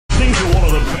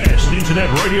internet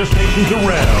radio stations around.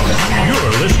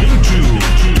 You're listening to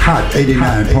Hot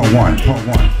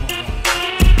 89.1.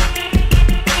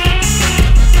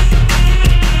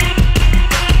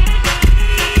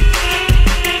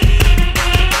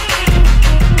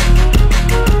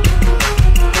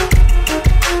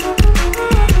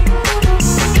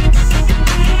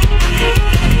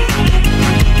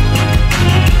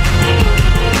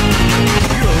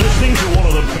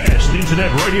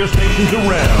 Internet radio stations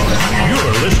around.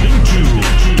 You're listening to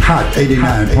Hot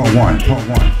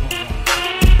 89.1.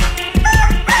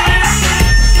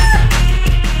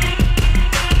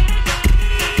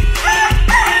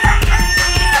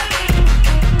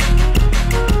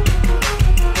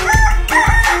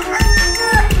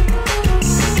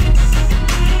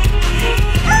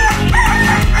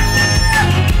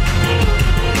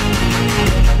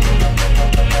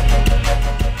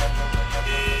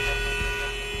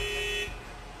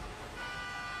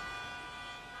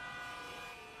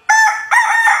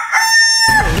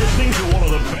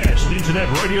 Internet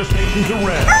radio stations around.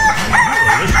 You're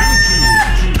listening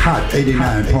to Hot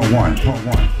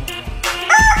 89.1.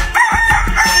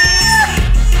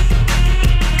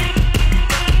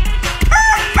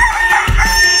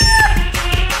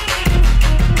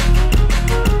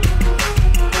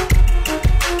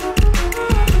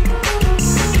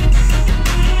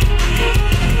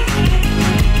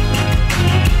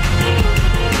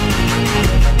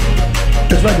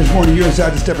 That's right, this morning you're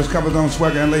inside the Steppers Comfort Zone,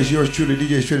 Swagger and Lace. Yours truly,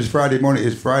 DJ Straight. It's Friday morning.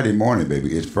 It's Friday morning,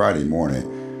 baby. It's Friday morning.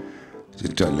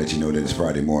 Just trying to let you know that it's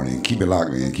Friday morning. Keep it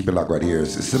locked, man. Keep it locked right here.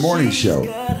 It's the morning show.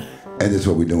 And that's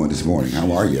what we're doing this morning.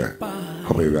 How are you?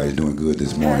 Hope everybody's doing good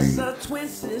this morning.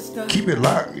 Keep it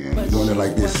locked, man. We're doing it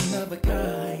like this.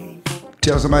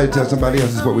 Tell somebody else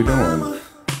this is what we're doing.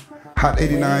 Hot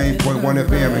 89.1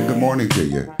 FM and good morning to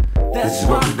you. This is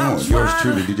what we're doing. Yours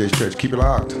truly, DJ Stretch. Keep it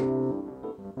locked.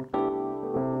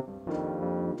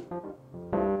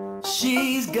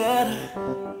 She's good,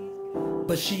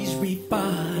 but she's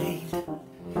refined.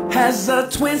 Has a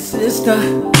twin sister,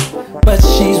 but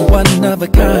she's one of a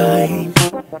kind.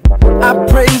 I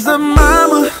praise her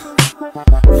mama,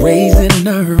 raising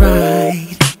her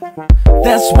right.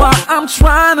 That's why I'm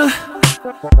trying to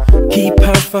keep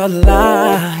her for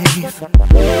life.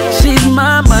 She's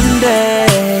my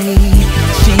Monday,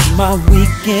 she's my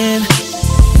weekend,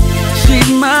 she's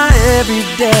my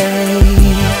everyday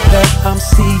that I'm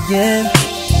seeing.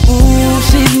 Ooh,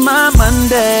 she's my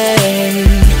Monday,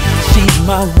 she's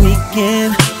my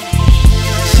weekend,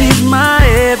 she's my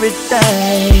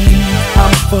everything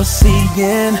I'm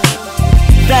foreseeing.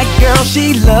 That girl,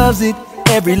 she loves it,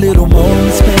 every little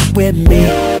moment spent with me.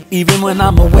 Even when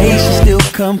I'm away, she's still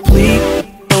complete.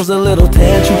 Throws a little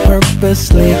tantrum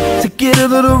purposely to get a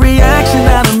little reaction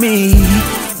out of me.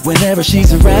 Whenever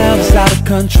she's around, it's out of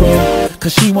control,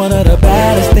 cause she one of the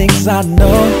baddest things I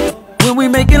know. When we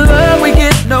making love, we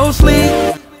get no sleep.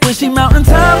 When she mountain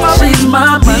top, she's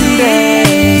my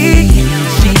Monday,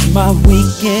 she's my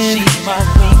weekend,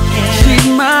 she's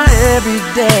my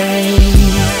everyday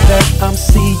that I'm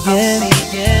seeing.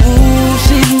 Ooh,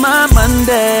 she's my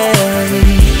Monday,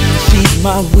 she's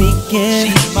my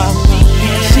weekend,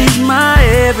 she's my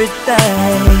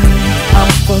everything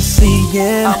I'm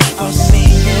foreseeing.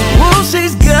 Ooh,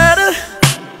 she's got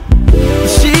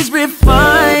she's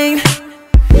refined.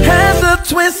 Has a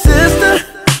twin sister,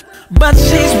 but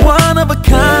she's one of a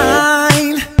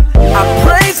kind. I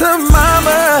praise her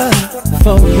mama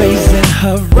for raising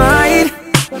her right.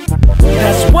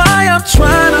 That's why I'm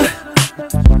trying to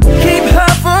keep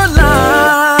her for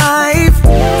life.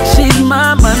 She's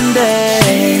my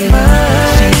Monday,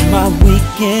 she's my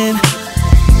weekend,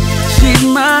 she's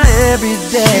my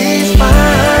everyday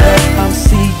I'm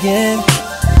seeing.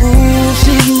 Ooh,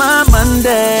 she's my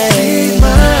Monday,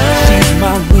 she's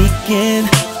my weekend,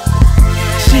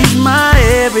 she's my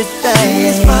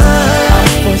everything I'm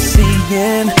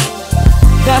foreseeing.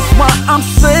 That's why I'm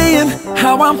saying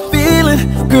how I'm feeling.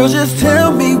 Girl, just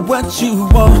tell me what you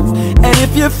want. And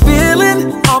if you're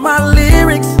feeling all my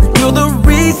lyrics, you're the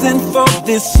reason for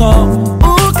this song.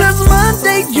 Ooh, cause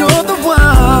Monday you're the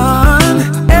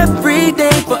one. Every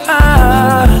day for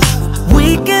us,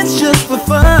 weekends just for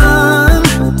fun.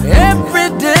 Every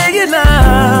day you love.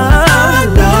 I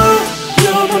know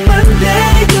you're my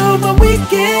Monday, you're my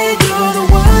weekend, you're the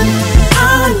one. I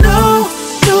know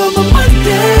you're my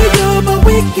Monday, you're my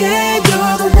weekend,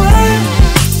 you're the one.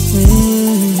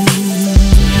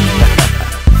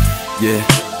 Yeah,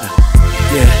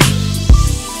 yeah.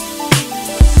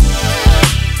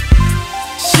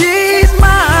 She's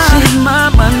my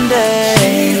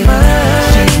Monday,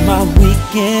 she's my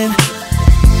weekend,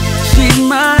 she's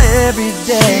my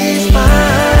everyday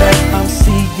I'm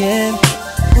seeing.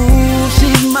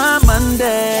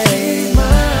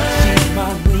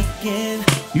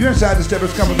 inside the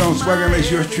Steppers Comfort Zone, Swagger and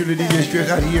Lace, yours truly, DJ Stretch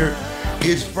out here.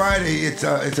 It's Friday. It's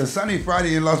a sunny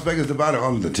Friday in Las Vegas, Nevada.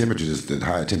 The temperature is the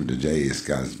higher temperature today. It's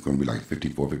going to be like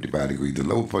 54, 55 degrees. The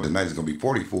low for tonight is going to be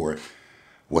 44.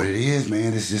 What it is,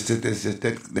 man, it's just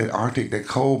that Arctic, that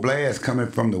cold blast coming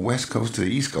from the West Coast to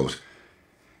the East Coast.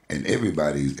 And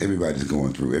everybody's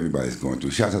going through. Everybody's going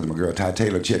through. Shouts out to my girl Ty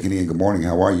Taylor checking in. Good morning.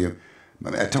 How are you?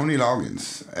 Tony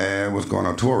Loggins. What's going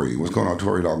on, Tori? What's going on,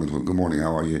 Tori Loggins? Good morning.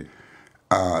 How are you?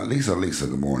 Lisa,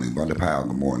 good morning. Bundy Powell,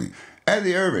 good morning.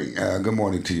 Andy Irving, good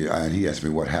morning to you. And he asked me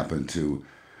what happened to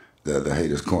the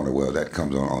Haters Corner. Well, that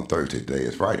comes on Thursday. Today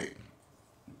is Friday.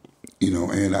 You know,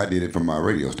 and I did it from my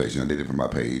radio station. I did it from my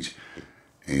page.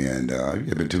 And if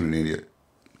you've been tuning in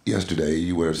yesterday,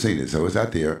 you would have seen it. So it's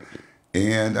out there.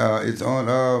 And it's on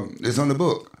the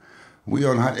book. We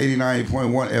on Hot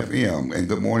 89.1 FM. And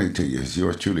good morning to you. It's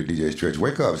yours truly, DJ Stretch.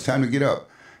 Wake up. It's time to get up.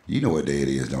 You know what day it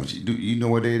is, don't you? You know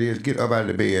what day it is? Get up out of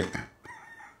the bed.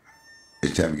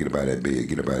 It's time to get up out of that bed.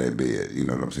 Get up out of that bed. You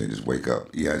know what I'm saying? Just wake up.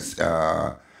 Yes.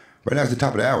 Right now it's the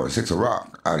top of the hour. 6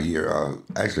 o'clock out here.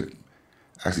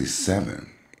 Actually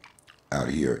 7 out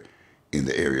here in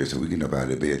the area. So we get up out of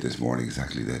the bed this morning. It's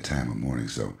actually that time of morning.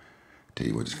 So tell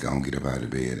you what, just go and get up out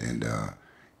of the bed. And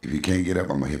if you can't get up,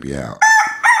 I'm going to help you out.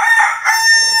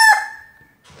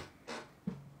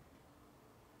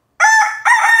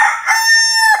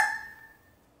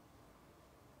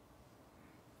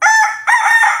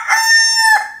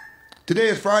 Today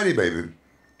is Friday, baby.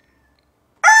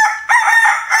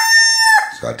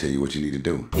 So I'll tell you what you need to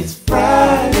do. It's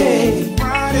Friday.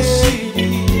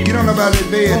 Get on up out of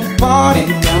that bed. Party,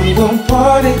 I'm gonna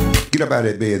party. Get up out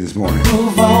of that bed this morning.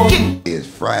 Move on. It's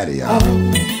Friday, y'all.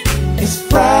 It's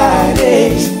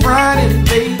Friday. It's Friday,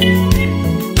 baby.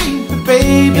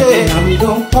 Baby, I'm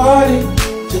gonna party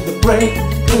till the break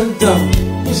of dawn.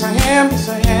 Yes, I am. Yes,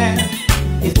 I am.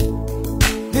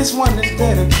 This one is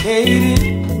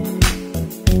dedicated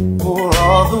for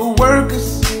all the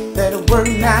workers that work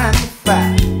 9 to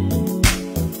 5.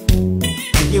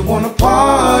 And you wanna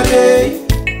party,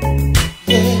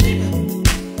 yeah.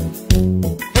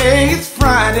 Hey, it's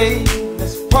Friday,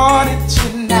 let's party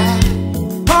tonight.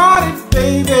 Party,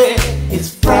 baby, it's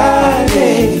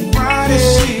Friday. Friday,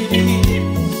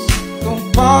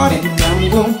 gonna party, I'm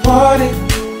gonna party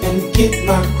and get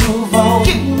my groove on.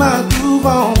 Get my groove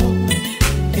on.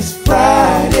 It's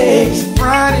Friday,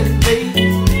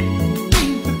 baby.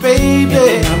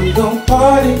 Baby, I'm gonna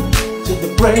party till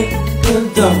the break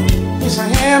of dawn. Yes, I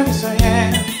am, yes, I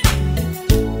am.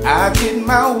 I did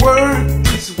my work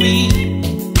this week.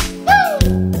 Woo!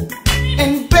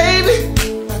 And baby,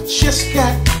 I just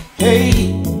got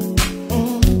paid.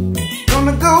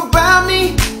 Gonna go buy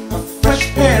me a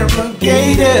fresh pair of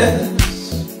Gators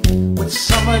with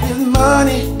some of this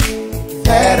money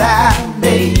that I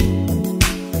made.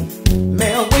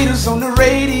 Male waiters on the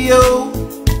radio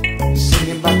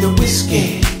singing about the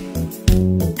whiskey.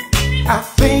 I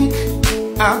think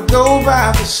I'll go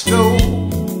by the stove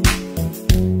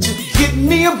to get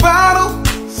me a bottle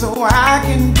so I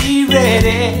can be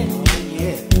ready,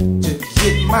 yeah, to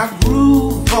get my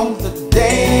groove on the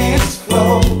dance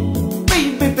floor.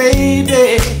 Baby,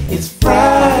 baby, it's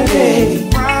Friday.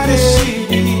 Friday,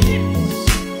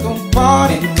 gonna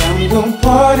party, I'm gonna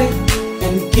party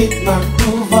and get my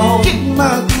groove on. Get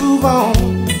my groove on.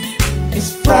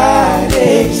 It's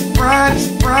Friday, it's Friday, it's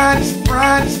Friday, it's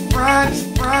Friday, it's Friday, it's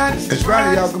Friday. It's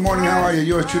Friday, y'all. Good morning. How are you?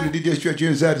 Yours truly, DJ Stretch.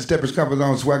 You're inside the Steppers Comfort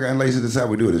Zone, Swagger and Lace. That's how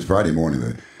we do it. It's Friday morning,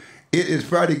 man. It is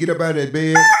Friday. Get up out of that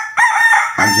bed.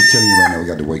 I'm just telling you right now, we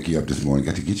got to wake you up this morning.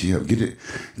 Got to get you up. Get on up.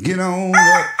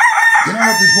 Get on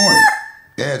up this morning.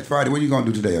 Yeah, it's Friday. What are you going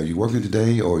to do today? Are you working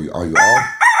today or are you off?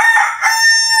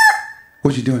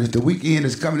 What you doing? It's the weekend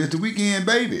is coming. It's the weekend,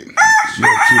 baby. It's your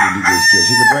truly, DJ Stretch.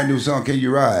 Here's a brand new song, Can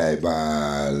You Ride, by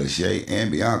Lachey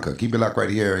and Bianca. Keep it locked right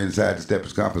here inside the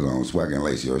Steppers Comfort Zone. Swagger and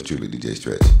Lace, yours truly, DJ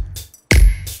Stretch.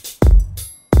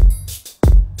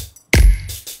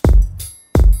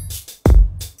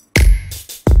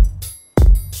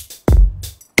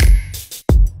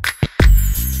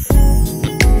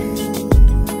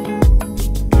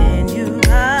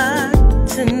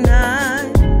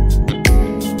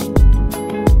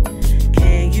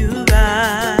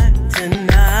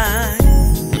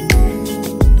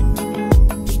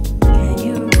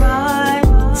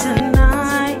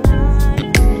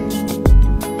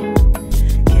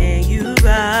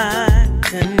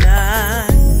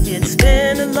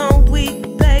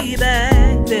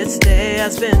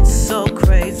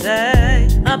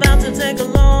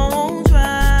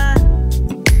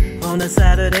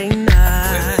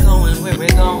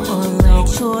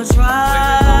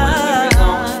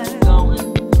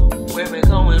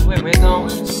 Where we going?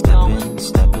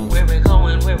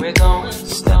 where we're going,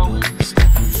 going.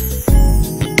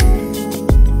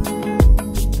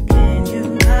 Can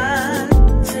you ride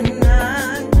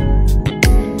tonight?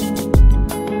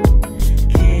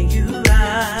 Can you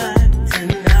ride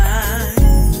tonight?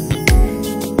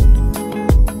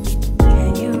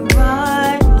 Can you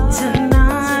ride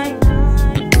tonight?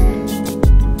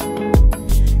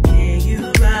 Can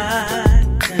you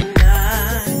ride tonight?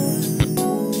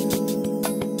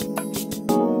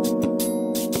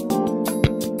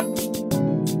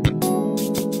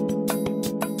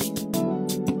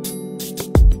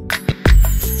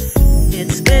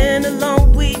 It's been a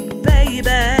long week, baby.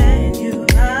 Can you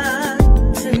ride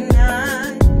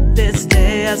tonight? This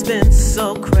day has been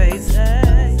so crazy.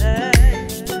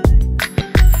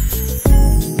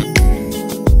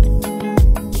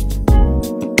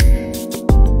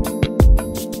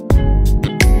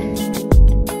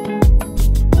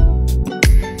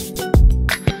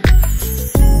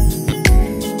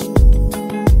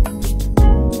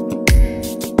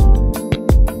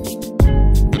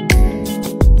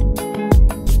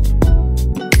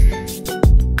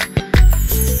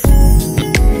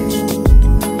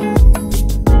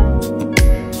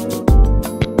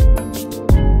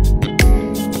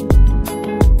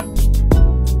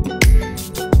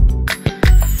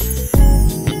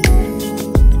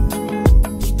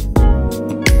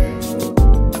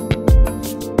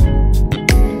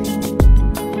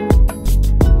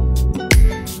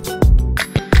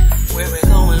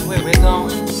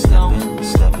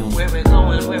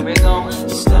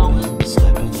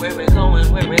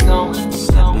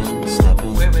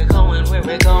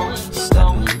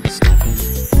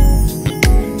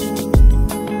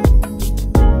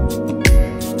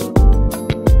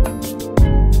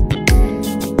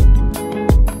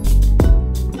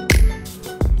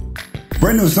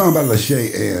 Brand new song by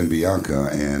Lachey and Bianca,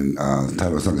 and the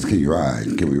title of the song is Can You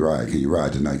Ride? Can we ride? Can you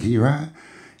ride tonight? Can you ride?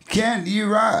 Can you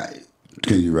ride?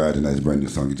 Can you ride tonight? It's a brand new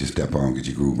song. Get your step on, get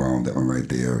your groove on. That one right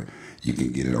there. You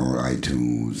can get it on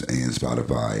iTunes and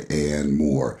Spotify and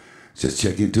more. Just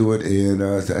check into it, and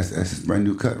that's a brand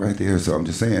new cut right there. So I'm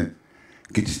just saying,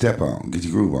 get your step on, get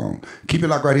your groove on. Keep it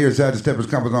locked right here inside the Steppers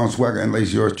Comfort Zone, Swagger and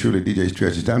Lace. Yours truly, DJ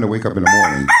Stretch. It's time to wake up in the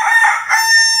morning.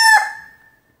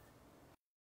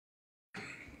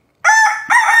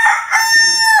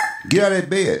 Get out of that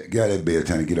bed. Get out of that bed.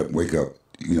 Time to get up, wake up.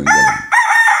 You know, you gotta,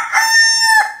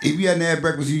 if you hadn't had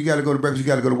breakfast, you got to go to breakfast, you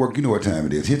got to go to work. You know what time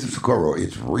it is. Hit some Socorro.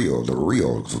 It's real. The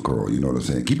real Socorro. You know what I'm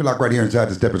saying? Keep it locked right here inside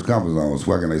the Steppers Comfort Zone.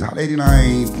 Swagger and Lace. Hot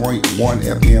 89.1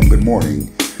 FM. Good morning.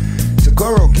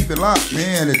 Socorro, keep it locked,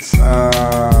 man. It's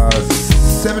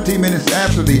 17 minutes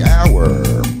after the hour.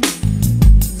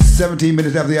 17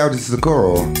 minutes after the hour. This is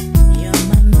Socorro.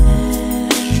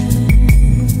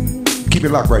 Keep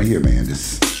it locked right here, man.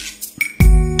 This.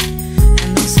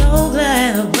 So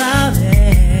glad about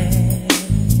it.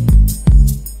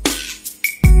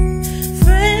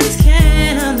 Friends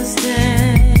can't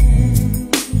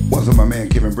understand. What's up, my man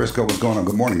Kevin Briscoe? What's going on?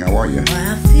 Good morning. How are you?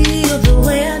 I feel the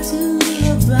way I do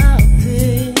about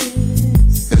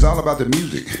this. It's all about the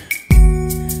music.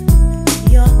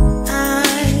 Your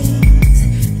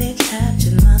eyes, they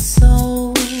captured my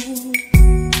soul.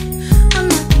 I'm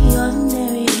not the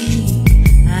ordinary.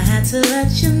 I had to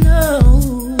let you know.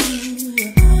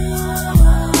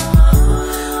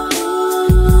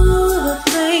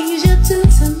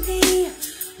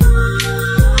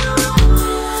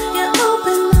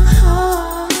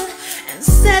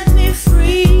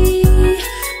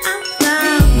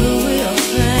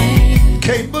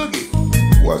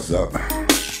 What's up?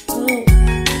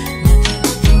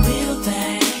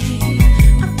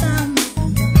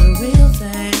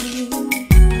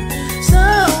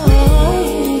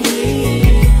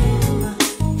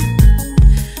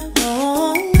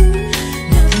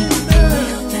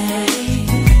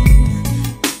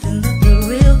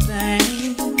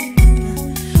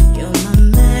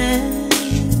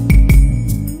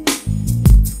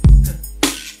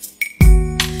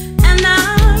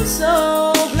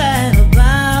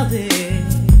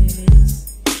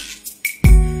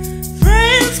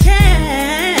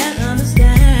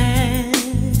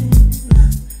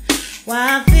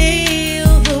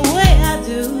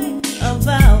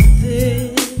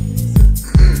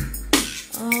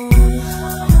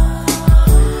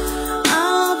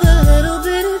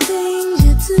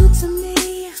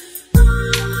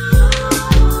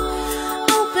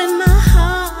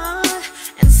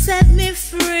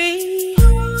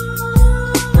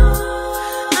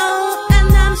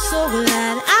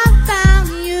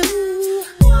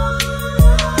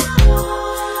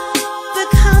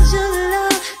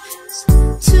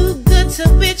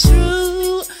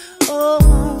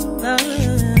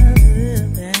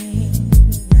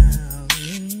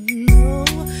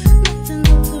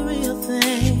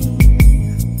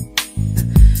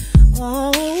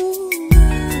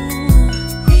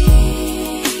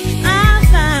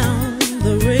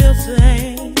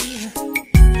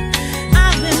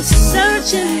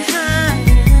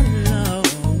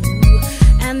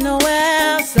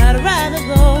 else I'd rather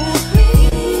go.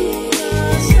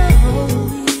 So,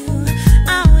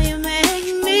 oh, you make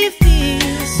me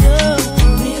feel so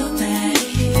real thing,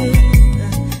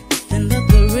 nothing but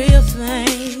the real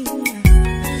thing.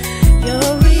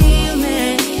 You're real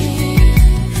man,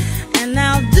 and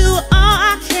I'll do all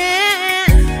I can.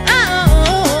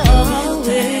 Oh,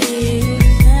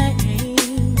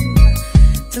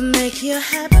 to make you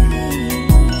happy.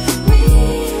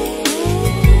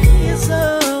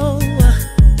 So,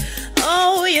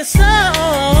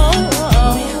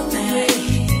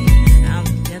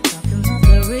 I'm just talking about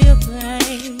the real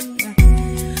thing.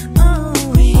 Oh,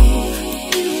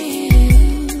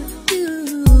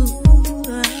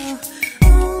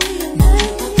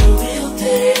 the real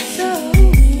thing. So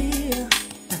real,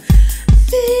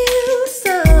 feel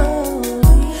so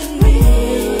real.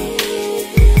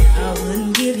 I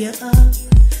wouldn't give you up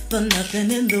for nothing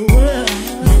in the world.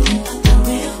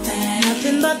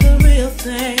 Nothing but the real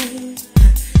thing.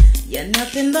 Yeah,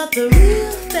 nothing but the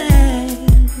real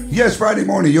thing. Yes, Friday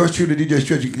morning, yours truly, DJ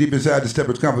Stretch. You can keep inside the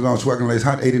Steppers Comfort Zone, Swag and Lace,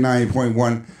 Hot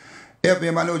 89.1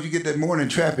 FM. I know you get that morning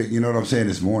traffic, you know what I'm saying,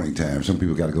 it's morning time. Some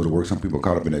people got to go to work. Some people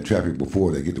caught up in that traffic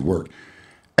before they get to work.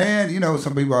 And, you know,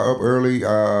 some people are up early.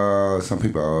 Some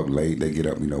people are up late. They get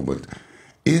up, you know, but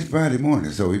it's Friday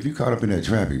morning. So if you caught up in that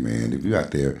traffic, man, if you're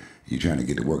out there, you're trying to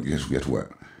get to work, guess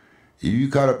what? If you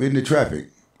caught up in the traffic,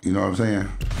 you know what I'm saying?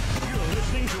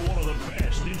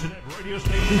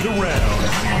 Stations around.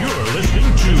 You're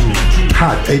listening to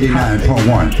Hot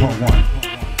 89.1.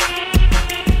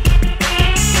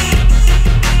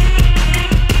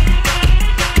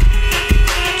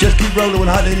 Just keep rolling with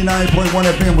Hot 89.1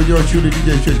 FM with yours truly,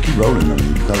 DJ Stretch. Keep rolling. I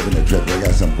mean, you call up in that traffic, I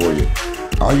got something for you.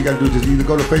 All you got to do is just either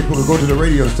go to Facebook or go to the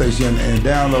radio station and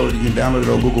download it. You can download it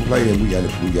on Google Play, and we got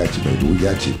it. We got you, baby. We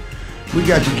got you. We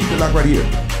got you. Keep it locked right here.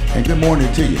 And good morning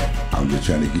to you. I'm just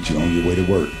trying to get you on your way to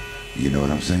work. You know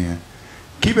what I'm saying?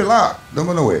 Keep it locked. Don't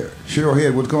go nowhere. Cheryl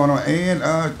Head, what's going on? And,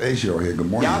 hey, Cheryl Head, good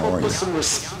morning. Y'all gonna put some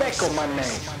respect on my name.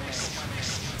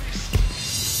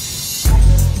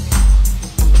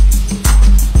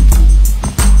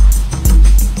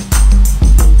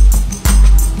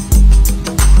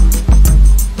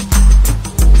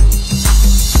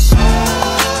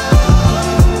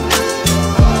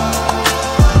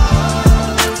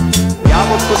 Y'all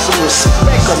gonna put some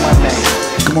respect on my name.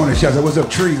 Good morning, Shazza. What's up,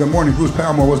 Tree? Good morning, Bruce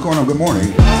Palmore. What's going on? Good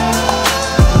morning.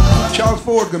 Charles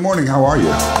Ford, good morning. How are you?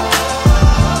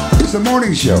 It's a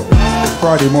morning show. It's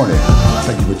Friday morning.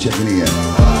 Thank you for checking in.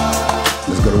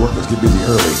 Let's go to work. Let's get busy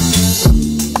early.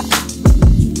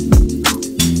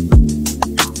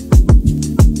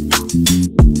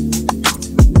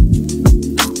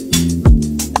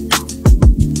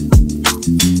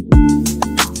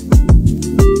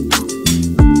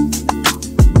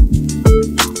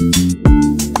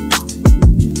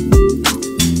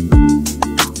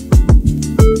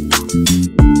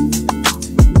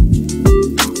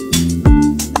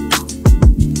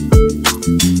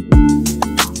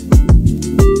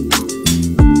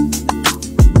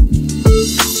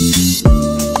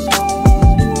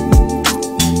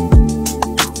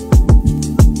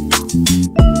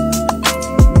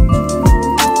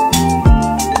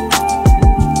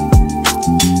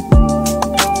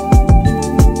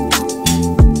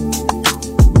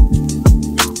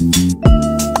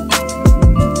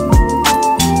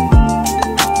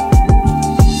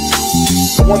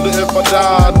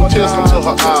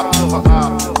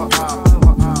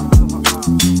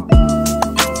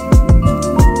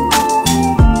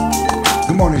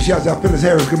 Phyllis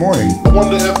Harris, good morning. I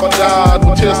wonder if I died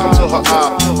when tears come to her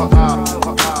eye.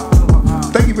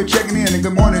 Thank you for checking in and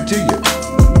good morning to you.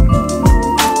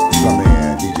 My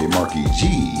man, DJ Marky G.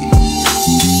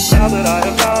 Now that I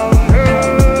have found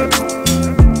her.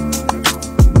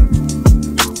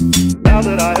 Now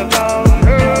that I have found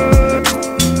her.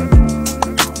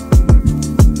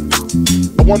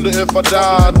 I wonder if I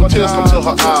died when tears come to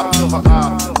her eye.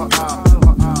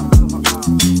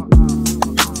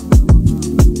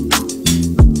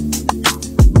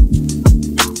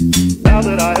 Now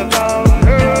that I have found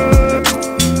her.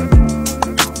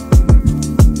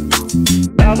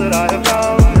 Now that I have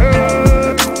found her.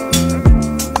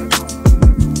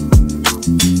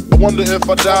 I wonder if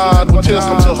I died when tears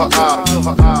come to her eye.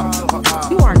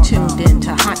 You are tuned in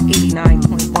to Hot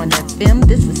 89.1 FM.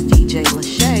 This is DJ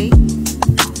Lachey.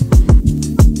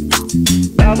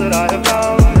 Now that I have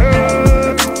found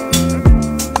her.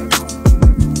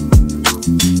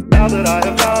 Now that I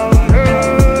have found her.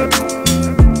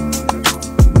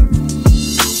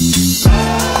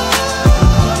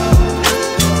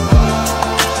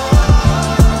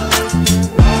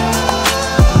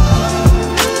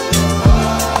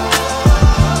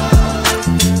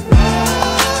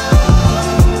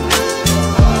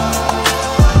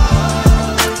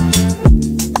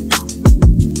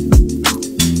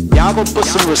 put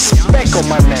some respect on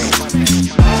my name.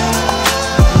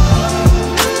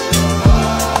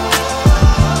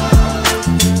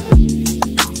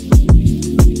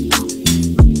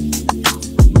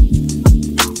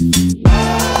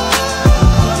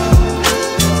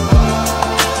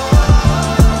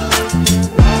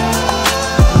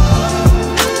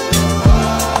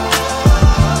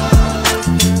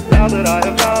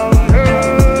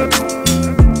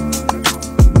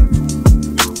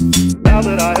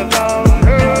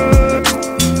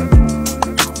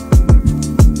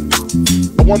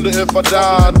 Wonder if I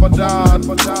died.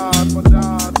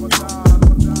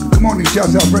 Good morning,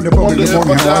 shouts out Brenda Bogan. Wonder Good if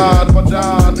morning, I how are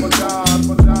died.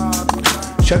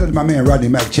 you? Shout out to my man Rodney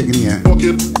Mack checking in. Fuck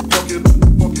it.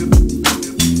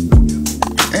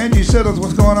 Angie Settles,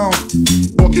 what's going on?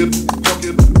 Fuck it.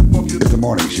 It's the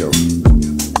morning show.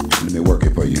 Let me work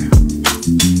it for you.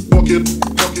 Fuck it.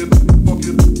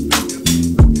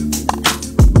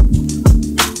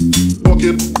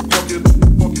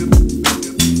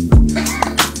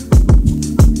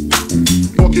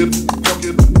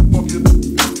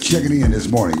 Checking in this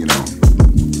morning, you know.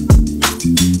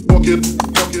 Fuck it.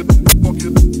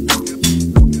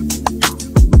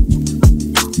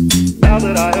 Now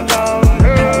that I have found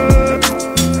her.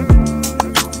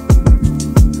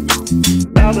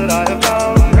 Now that I have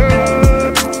found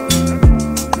her.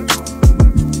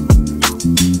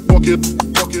 Fuck it.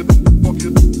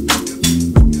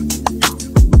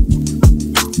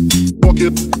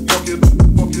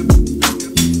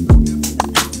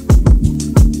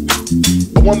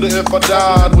 I wonder if I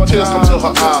died when tears come to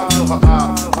her eyes.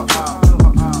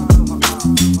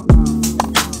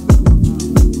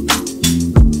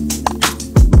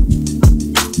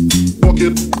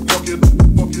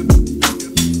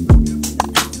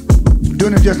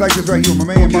 Doing it just like this right here with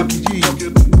my man Marky G.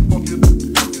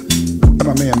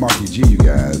 My man Marky G, you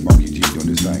guys. Marky G doing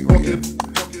this thing right here.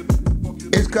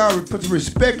 It's called, put some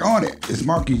respect on it. It's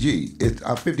Marky G. It's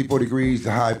 54 degrees,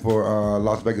 the high for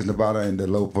Las Vegas, Nevada, and the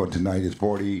low for tonight is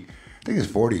 40. I think it's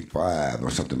 45 or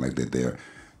something like that there.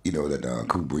 You know, that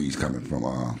cool breeze coming from,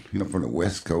 from the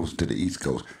west coast to the east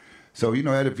coast. So, they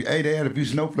had a few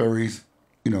snow flurries,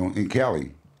 in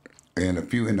Cali, and a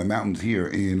few in the mountains here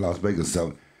in Las Vegas.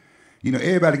 So,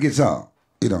 everybody gets some,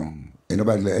 Ain't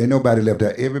nobody left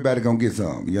out. Everybody gonna get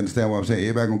some. You understand what I'm saying?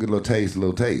 Everybody gonna get a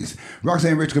little taste.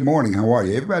 Roxanne Rich, good morning. How are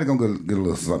you? Everybody gonna get a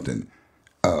little something.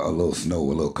 A little snow,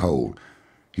 a little cold.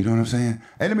 You know what I'm saying?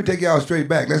 Hey, let me take y'all straight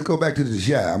back. Let's go back to the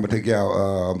Shy. I'm gonna take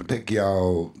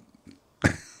y'all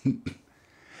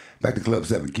back to Club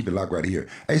 7. Keep it locked right here.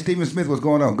 Hey, Stephen Smith, what's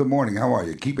going on? Good morning. How are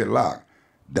you? Keep it locked.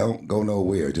 Don't go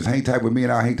nowhere. Just hang tight with me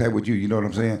and I'll hang tight with you. You know what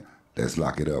I'm saying? Let's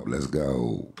lock it up. Let's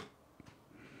go.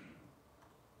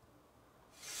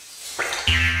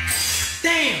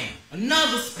 Damn,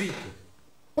 another speaker.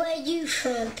 Where you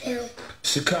from, Pimp?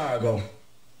 Chicago.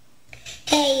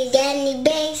 Hey, you got any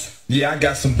bass? Yeah, I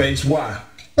got some bass. Why?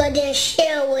 Well, then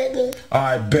share with me.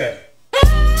 I bet.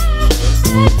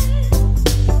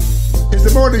 It's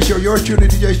the morning show. Yours truly,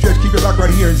 DJ Stretch. Keep it locked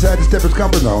right here inside the Steppers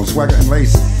Comfort Zone. Swagger and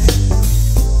Lace.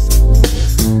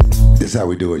 This is how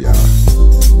we do it, y'all.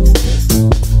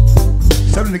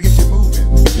 Something to get you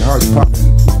moving. Get your heart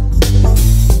popping.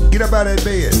 Get up out of that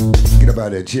bed. Get up out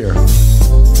of that chair.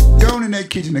 Go on in that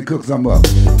kitchen and cook something up.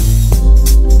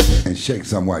 And shake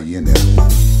some while you're in there.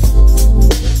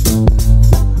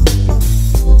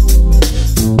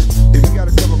 If you got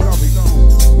a cup of coffee,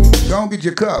 go on get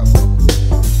your cup.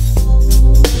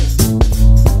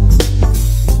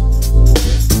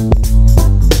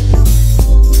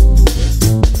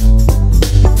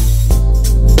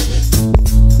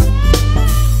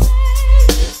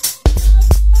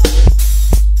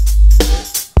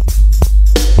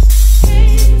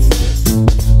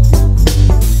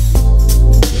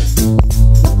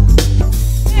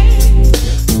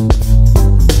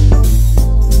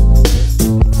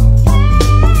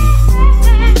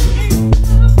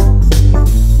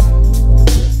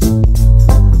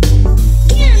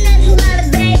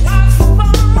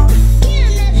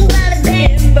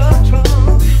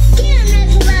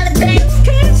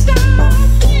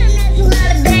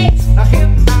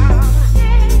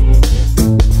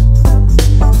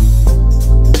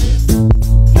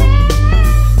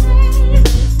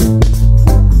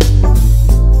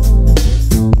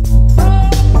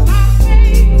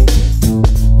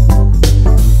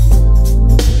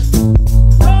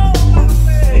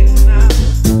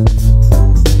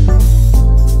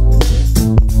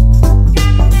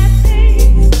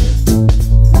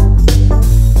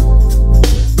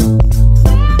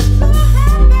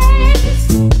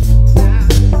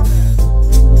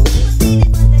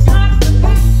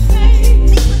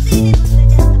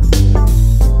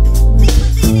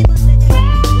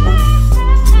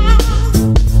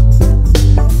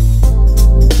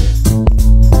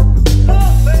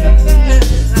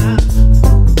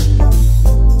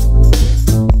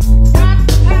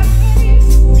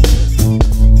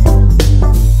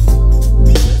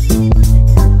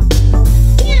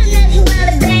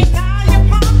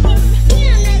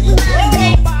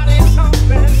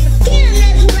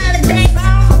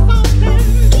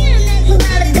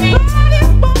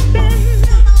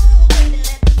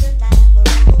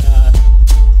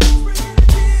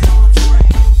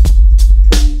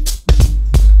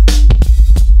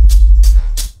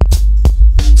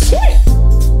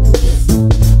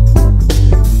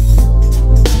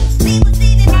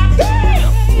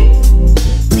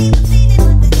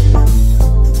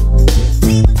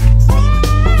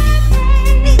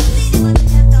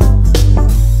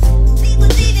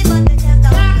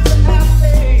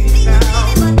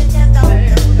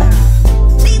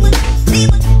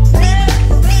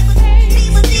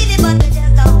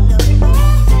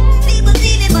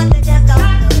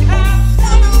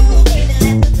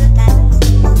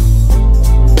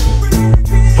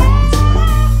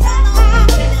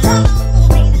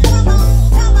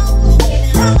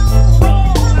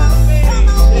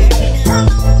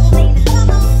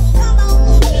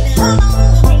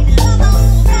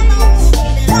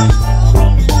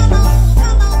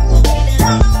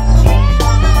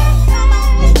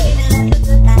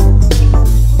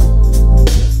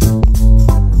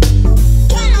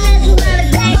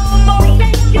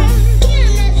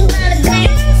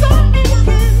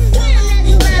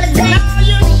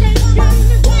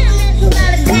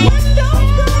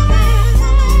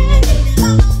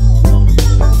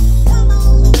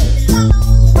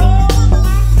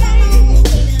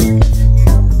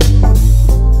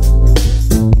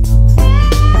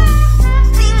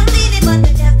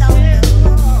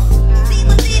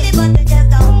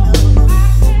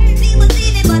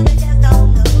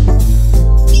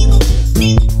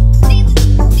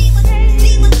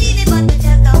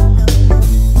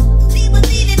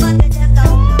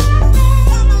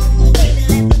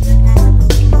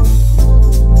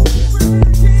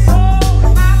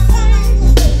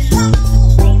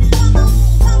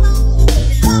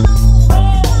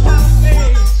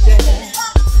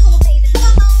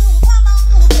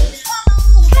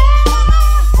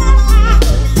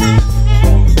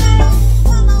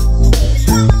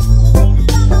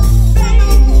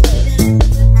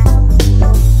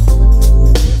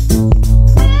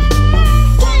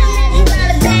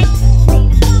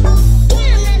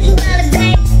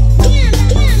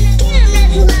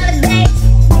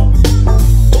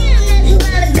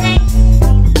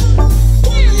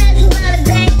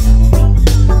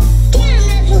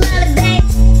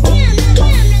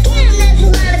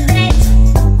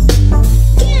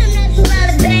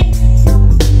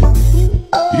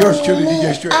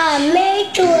 Stretch. I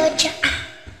made you a child.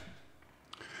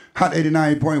 Hot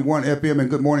 89.1 FM, and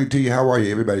good morning to you. How are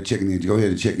you? Everybody checking in. Go ahead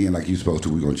and check in like you're supposed to.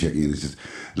 We're going to check in. It's just,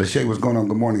 Lachey, what's going on?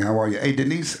 Good morning. How are you? Hey,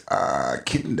 Denise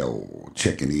Kendo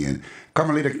checking in.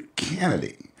 Carmelita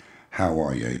Kennedy, how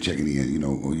are you? Hey, checking in. You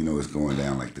know it's going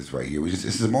down like this right here. This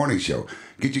is a morning show.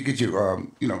 Get your go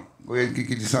ahead and get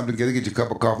you something together. Get your cup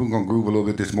of coffee. We're going to groove a little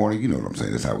bit this morning. You know what I'm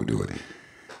saying. That's how we do it.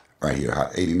 Right here,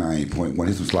 Hot 89.1.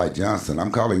 This is Slight Johnson. I'm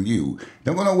calling you.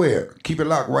 Don't go nowhere. Keep it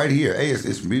locked right here. Hey,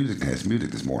 it's music. It's music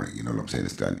this morning. You know what I'm saying?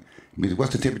 It's done. Music.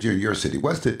 What's the temperature in your city?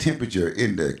 What's the temperature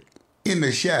in the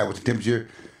Chi? What's the temperature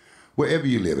wherever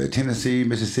you live? At Tennessee,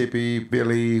 Mississippi,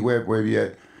 Philly, wherever you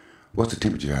at? What's the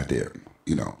temperature out there?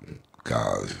 You know,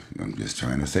 cause I'm just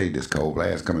trying to say this cold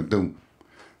blast coming through.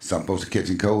 Some folks are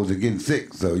catching colds and getting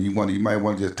sick, so you might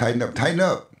want to just tighten up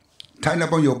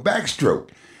on your backstroke.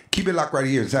 Keep it locked right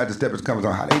here inside the Steppers Comes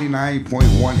on Hot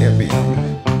 89.1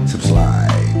 FM. Some Sly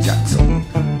Johnson.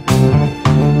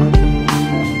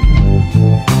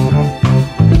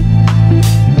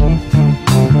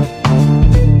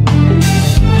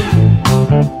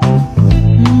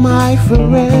 My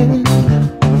friend,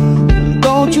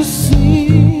 don't you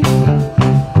see?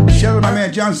 Shout out to my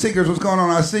man John Sickers. What's going on?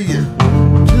 I see you.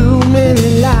 Too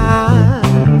many lies,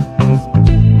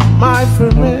 my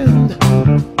friend.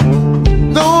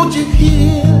 Don't you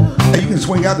hear? Hey, you can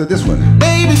swing out to this one.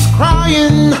 Baby's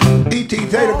crying. E.T.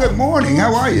 Taylor, good morning.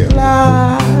 How are you?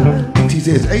 E.T.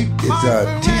 says 8. It's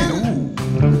 10.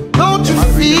 Ooh. Don't you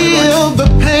feel the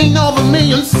pain of a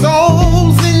million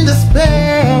souls in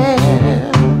despair?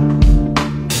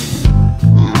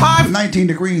 19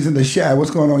 degrees in the Chi.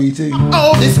 What's going on, E.T.?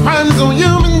 All these crimes on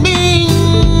human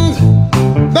beings.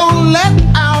 Don't let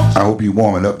out. I hope you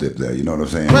warming up there. You know what I'm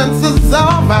saying? Princes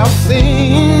of our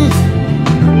sins.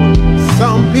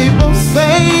 Some people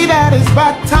say that it's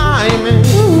bad timing.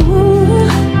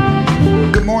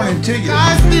 Good morning to you.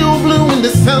 Sky's still blue and the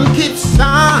sun keeps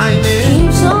shining.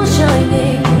 Keeps on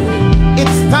shining.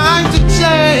 It's time to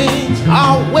change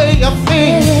our way of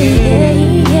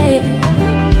thinking.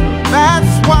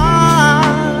 That's why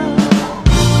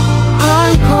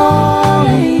I'm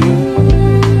calling you.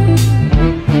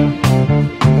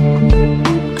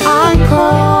 I'm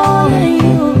calling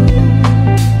you.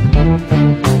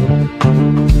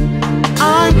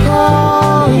 I'm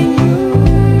calling you.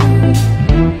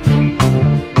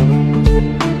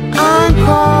 I'm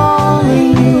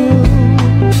calling you.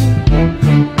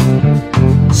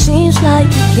 Seems like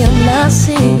you cannot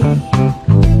see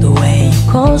the way you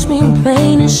cause me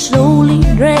pain. It slowly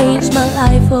drains my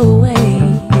life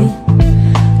away.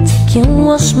 Taking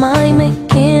what's mine,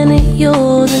 making it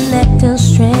yours, and acting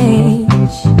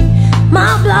strange.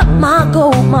 My blood, my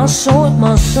gold, my soul,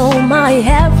 my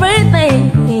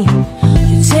everything.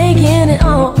 You're taking it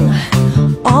all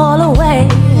away.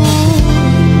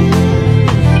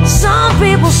 Some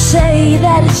people say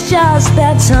that it's just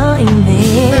that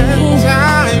timing,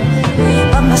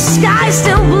 but my sky's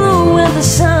still blue and the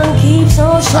sun keeps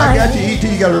on shining. I got you, E.T.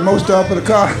 You got a remote start for the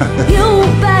car. You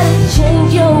better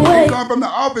change your way. Going from the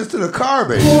office to the car,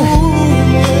 baby.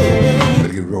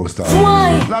 Better get a remote start.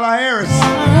 Why? Lala Harris.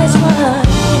 That's why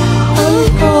I'm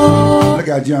calling. Look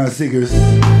out, John Siggers.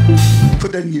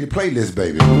 Put that in your playlist,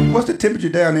 baby. What's the temperature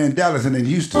down there in Dallas and in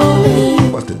Houston?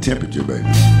 What's the temperature, baby?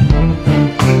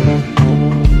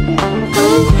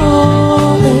 I'm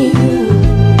calling you.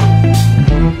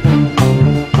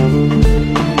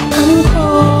 I'm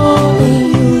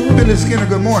calling you. Billy Skinner,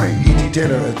 good morning. E.T.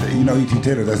 Taylor, you know E.T.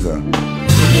 Taylor, that's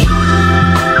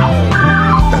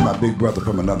my big brother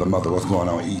from another mother. What's going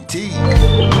on, E.T.?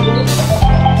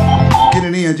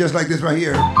 Getting in just like this right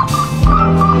here.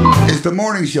 It's the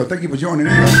morning show. Thank you for joining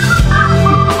in.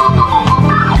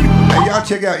 Hey, y'all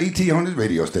check out E.T. on this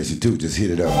radio station too. Just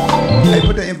hit it up. Hey,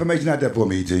 put that information out there for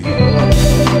me, E.T. So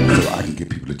I can get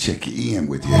people to check you in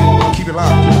with you. Keep it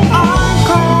locked. I'm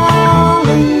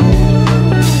calling.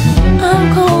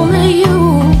 I'm calling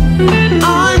you.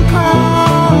 I'm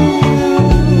calling.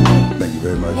 Thank you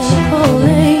very much. I'm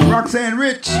calling. Roxanne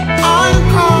Rich.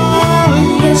 I'm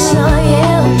calling. Yes, I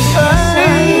am. Yes, I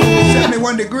am.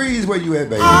 71 degrees. Where you at,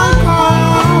 baby? I'm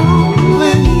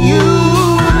calling you.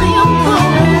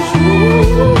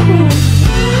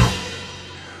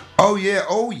 Oh yeah,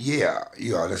 oh yeah.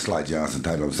 Yeah, that's Sly Johnson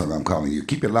title of the song I'm calling you.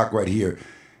 Keep it locked right here.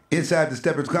 Inside the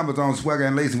Steppers Comfort Zone, Swagger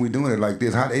and Lace, and we doing it like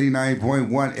this. Hot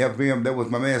 89.1 FM. That was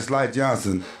my man Sly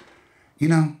Johnson. You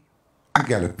know, I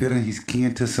got a feeling he's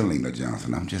kin to Selena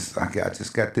Johnson. I just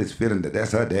got this feeling that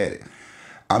that's her daddy.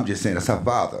 I'm just saying that's her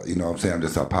father. You know what I'm saying? I'm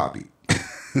just her poppy.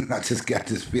 I just got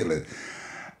this feeling.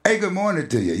 Hey, good morning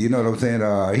to you. You know what I'm saying?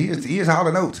 Here's Hall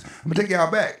 & Oates. I'm going to take y'all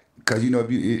back. Because, you know,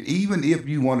 even if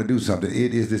you want to do something,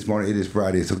 it is this morning, it is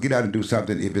Friday, so get out and do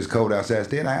something. If it's cold outside,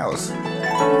 stay in the house.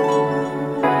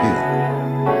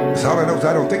 That's all I know,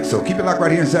 I don't think so. Keep it locked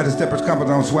right here inside the Steppers Comfort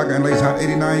Zone, Swagger and Lace Hot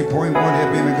 89.1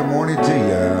 FM, and good morning to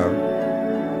you.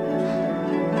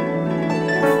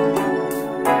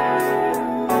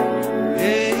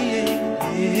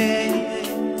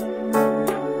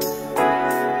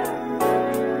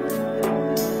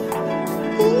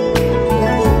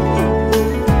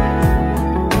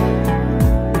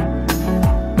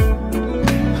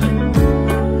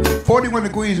 41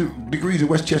 degrees in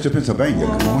Westchester, Pennsylvania.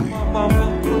 Good morning.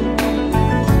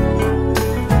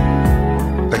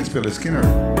 Thanks, Phyllis Skinner.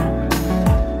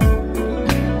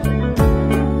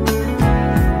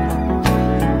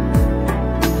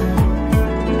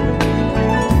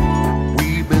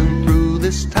 We've been through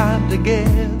this time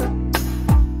together.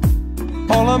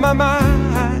 All on my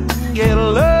mind, yeah,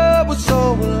 love was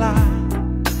so alive.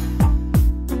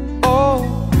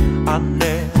 Oh, I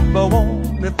never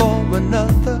wanted for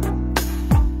another.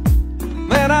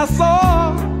 When I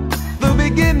saw the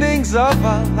beginnings of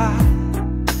our life.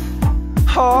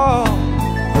 Oh,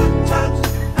 good times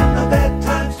and the bad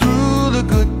times. Through the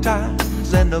good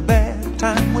times and the bad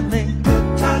time with me.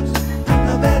 Good times and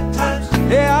the bad times.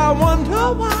 Yeah, I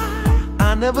wonder why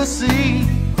I never see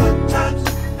good times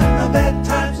and the bad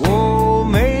times. Oh,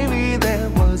 maybe there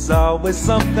was always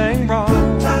something wrong.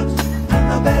 Good times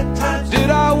and the bad times. Did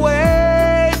I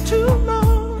wait too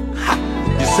long? Ha!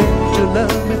 You said you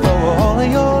loved me for all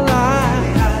of your life.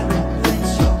 I don't think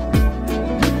so.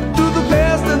 Through the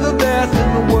best and the best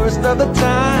and the worst of the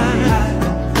time. I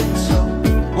don't think so.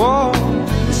 Whoa,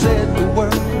 you said the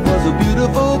world was a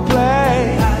beautiful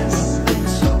place. I don't think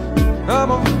so.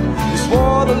 Come on, you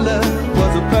swore the love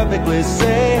was a perfectly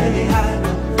safe. I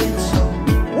don't think so.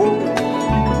 Woo.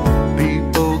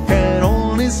 People can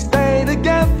only stay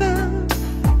together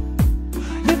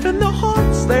if in their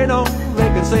hearts they know they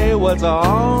can say what's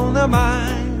on their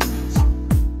minds.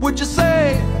 Would you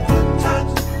say good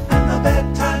times and the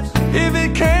bad times? If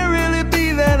it can't really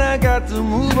be, then I got to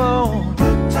move on.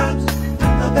 Good times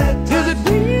and the bad times. Is it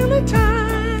really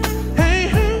time? Hey,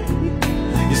 hey.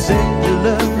 You said you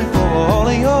loved me for all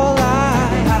of your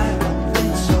life. I don't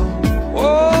think so.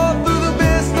 Oh, through the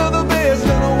best of the best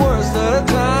and the worst of the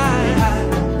time. I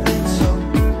don't think so.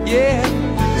 Yeah,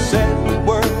 you said the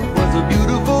world was a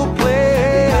beautiful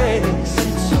place. I don't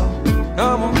think so.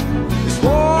 Come on, you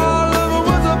swore love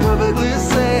was a perfectly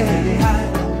safe. I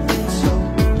don't think so.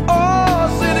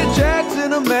 Oh, city checks in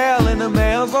the mail and the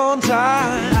mail's on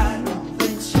time. I don't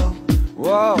think so.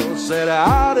 Whoa, said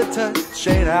out of touch,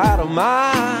 ain't out of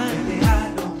mind. Baby,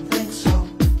 I don't think so.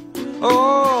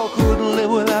 Oh, couldn't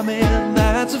live without me, and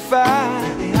that's a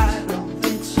fact. Baby, I don't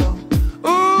think so.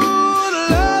 Ooh, the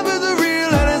love is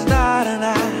real and it's not an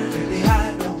act. Baby,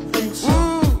 I don't think so.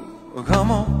 Ooh, well,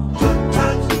 come on. Good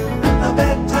times and the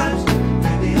bad times.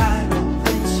 Baby, I don't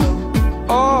think so.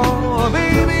 Oh,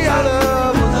 baby, our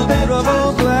love was a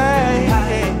beautiful place. I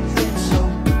don't think so.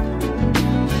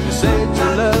 You said you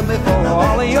loved me for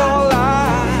all of your life.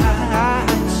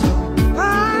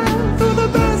 Through the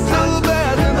best of the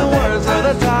bad and the worst of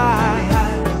the time.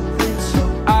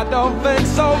 I don't think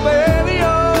so, baby,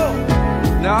 oh.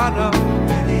 No, no.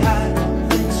 Baby, I don't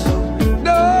think so.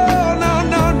 No, no,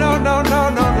 no, no, no, no,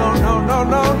 no, no, no,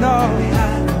 no, no. Baby, I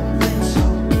don't think so.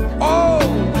 Oh,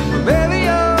 baby,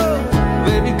 oh.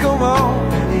 Baby, come on.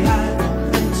 Baby, I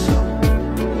don't think so.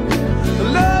 The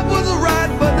love was right,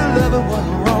 but the loving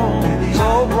wasn't wrong. Baby,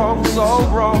 so wrong, so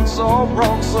wrong, so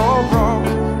wrong, so wrong.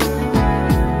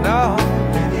 No.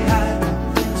 Baby, I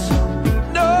don't think so.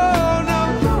 No, no,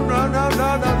 no, no, no,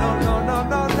 no, no, no, no,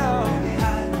 no, no. Baby, I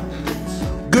don't think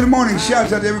so. Good morning.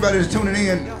 Shouts out to everybody that's tuning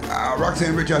in.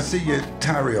 Roxanne Rich, I see you.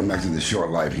 Tyrell Max in the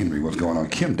Short Life. Henry, what's going on?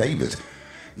 Kim Davis.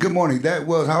 Good morning. That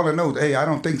was Hall & Oates. Hey, I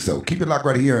don't think so. Keep it locked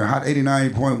right here. Hot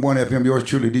 89.1 FM. Yours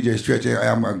truly, DJ Stretch.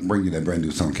 I'm going to bring you that brand new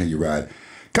song, Can You Ride?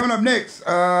 Coming up next.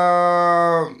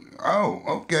 Oh,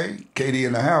 okay. Katie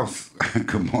in the house.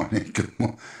 Good morning. Good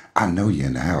morning. I know you're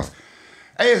in the house.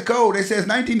 Hey, it's cold. It says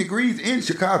 19 degrees in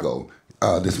Chicago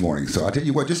this morning. So I tell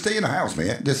you what, just stay in the house,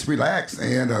 man. Just relax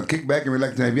and kick back and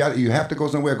relax. And if you have to go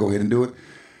somewhere, go ahead and do it.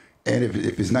 And if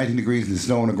it's 19 degrees and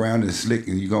snow on the ground and it's slick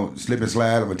and you're going to slip and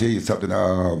slide, I'm going to tell you something.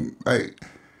 Hey,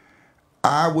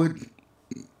 I would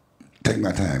take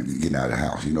my time getting out of the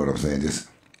house. You know what I'm saying? Just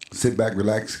sit back,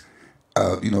 relax.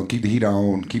 Keep the heat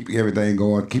on, keep everything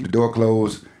going, keep the door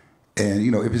closed. And,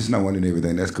 if it's snowing and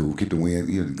everything, that's cool. Keep the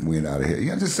wind out of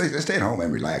here. Just stay at home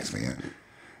and relax, man.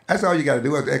 That's all you got to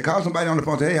do. Is call somebody on the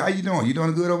phone. Say, hey, how you doing? You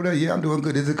doing good over there? Yeah, I'm doing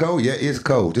good. Is it cold? Yeah, it's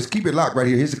cold. Just keep it locked right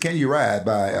here. Here's the Can You Ride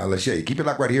by Lachey. Keep it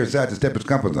locked right here inside the Steppers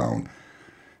Comfort Zone.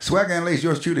 Swagger and Lace,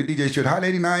 yours truly, DJ Stretch. Hot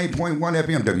 89.1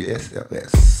 FM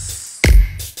WSLS.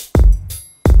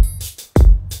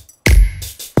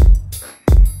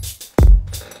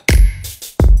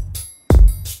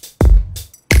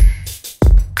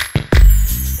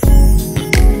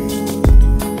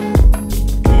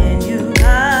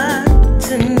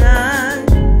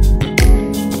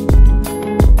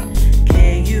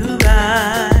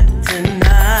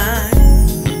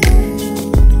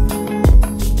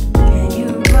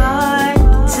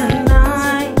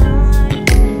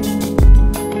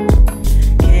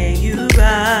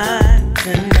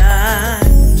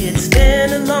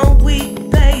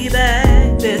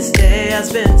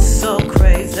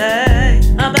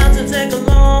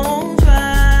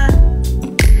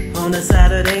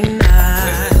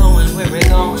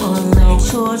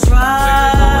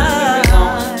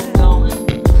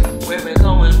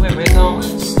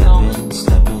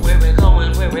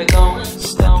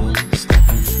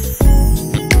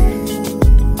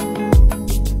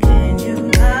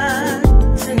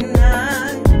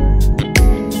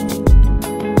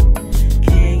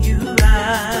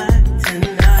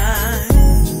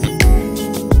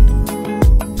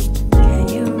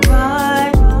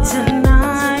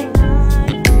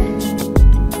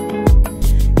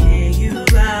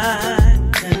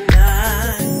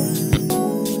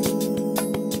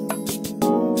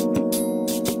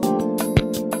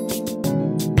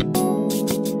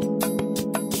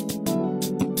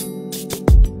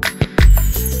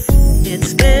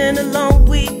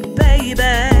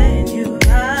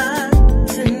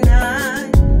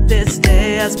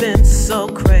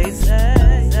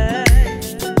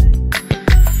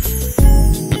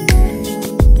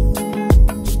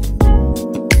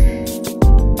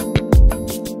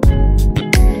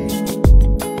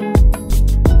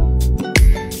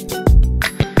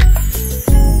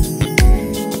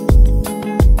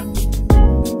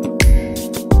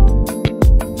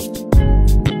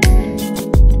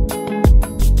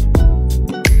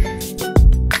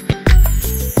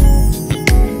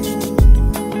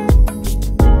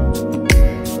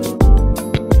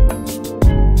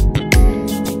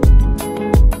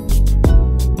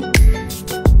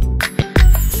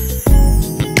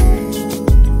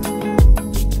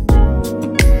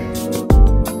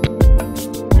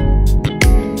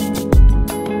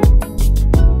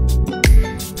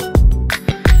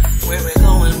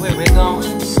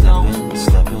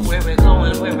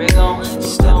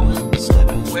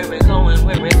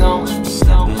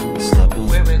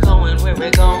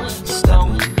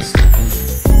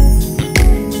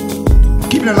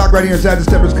 Inside the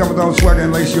Steppers Comfort Zone, Swagger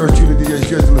and Lace, yours truly, DJ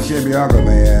Stretch and Lachey Bianca,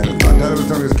 man. The title of the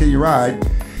song is Can You Ride?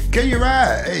 Can you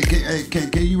ride? Hey,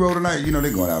 can you roll tonight? You know,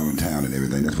 they're going out in town and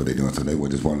everything. That's what they're doing. So they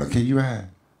would just want to know, can you ride?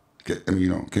 I mean, you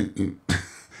know, can you?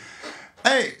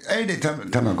 Hey, they talking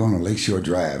about going on Lakeshore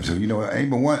Drive. So, you know, ain't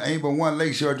but one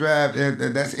Lakeshore Drive, and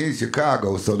that's in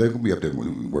Chicago. So they're going to be up there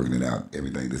working it out,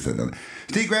 everything. This and that.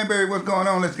 Steve Granberry, what's going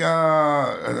on? Let's go.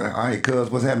 All right,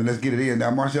 cuz, what's happening? Let's get it in. Now,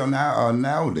 Marcel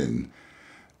Nowden.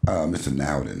 Mr.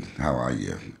 Nowden, how are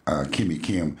you?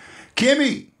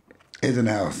 Kimmy is in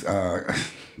the house.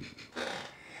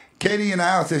 Katie in the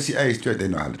house says, hey, Stretch, they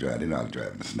know how to drive. They know how to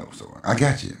drive in the snow. So I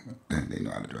got you. They know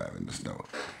how to drive in the snow.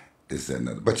 This and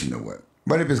another. But you know what?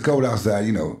 But if it's cold outside,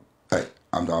 you know, hey,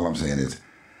 all I'm saying is,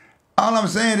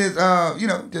 you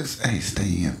know, just, hey, stay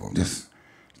in.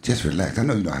 Just relax. I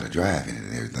know you know how to drive in it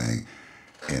and everything.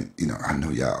 And, you know, I know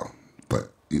y'all.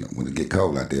 You know, when it get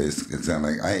cold out there, it sounds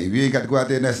like, hey, if you ain't got to go out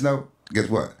there in that snow, guess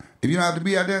what? If you don't have to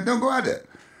be out there, don't go out there.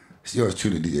 It's yours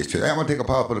truly, DJ Stretch. I'm going to take a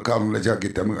pause for the call and let y'all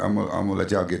get them. I'm gonna let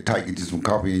y'all get tight, get you some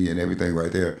coffee in you and everything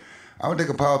right there. I'm going to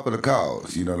take a pause for the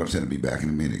calls. You know what I'm saying? I'll be back in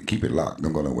a minute. Keep it locked.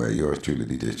 Don't go nowhere. Yours truly,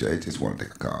 DJ Stretch. Just want to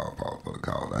take a pause for the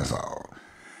call. That's all.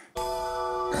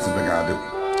 That's something I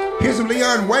do. Here's some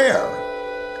Leon Ware.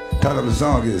 Title of the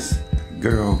song is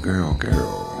Girl, Girl,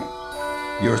 Girl.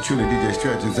 Yours truly, DJ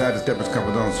Stretch, inside the Steppers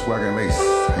Comfort Zone, Swagger and Lace.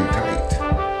 Hang tight.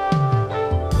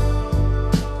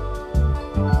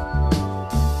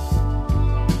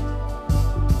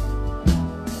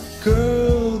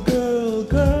 Girl, girl,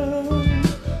 girl,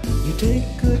 you take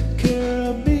good care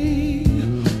of me.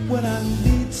 When I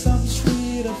need some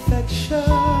sweet affection,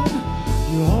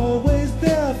 you're always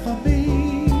there for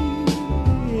me.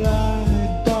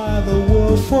 I'd buy the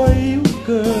world for you,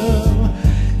 girl,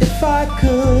 if I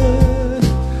could.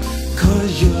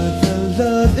 You're the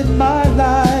love in my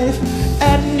life,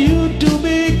 and you do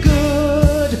me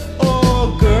good.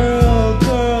 Oh, girl,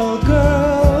 girl,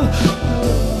 girl,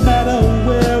 no matter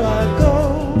where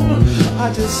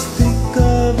just think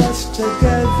of us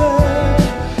together,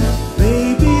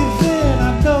 baby, then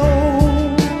I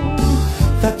know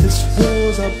that this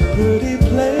world's a pretty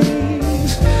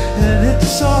place, and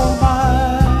it's all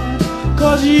mine,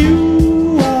 'cause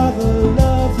you are the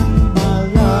love in my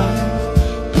life,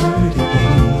 pretty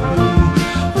baby,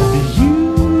 a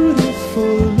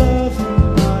beautiful love in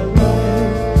my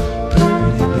life,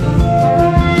 pretty baby,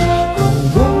 a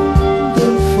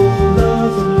wonderful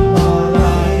love in my life.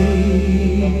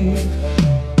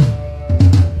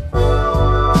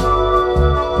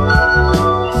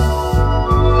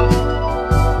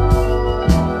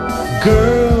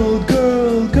 Girl,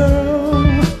 girl, girl,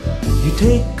 you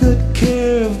take good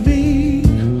care of me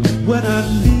when I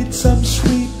need some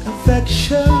sweet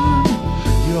affection.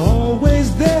 You're always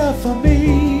there for me.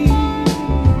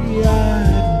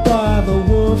 I'd buy the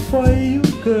world for you,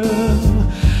 girl,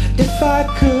 if I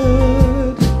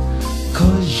could,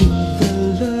 'cause you're the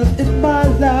love in my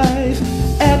life,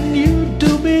 and you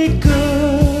do me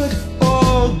good.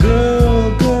 Oh, girl,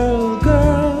 girl,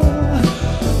 girl,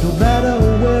 no matter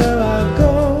where I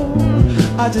go,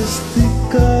 I just think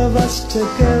of us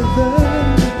together,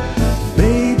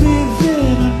 baby,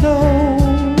 then I know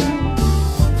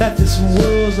that this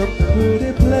world's a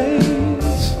pretty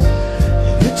place,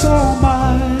 and it's all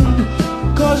mine,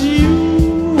 'cause you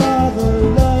are the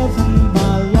love in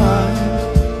my life,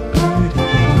 pretty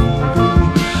baby,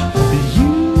 a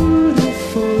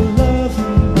beautiful love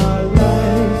in my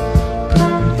life,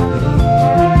 pretty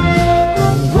baby, a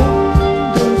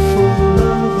wonderful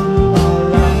love in my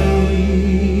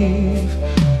life.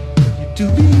 You do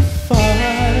me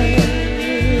fine,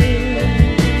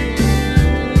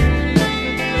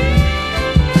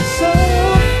 so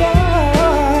fine,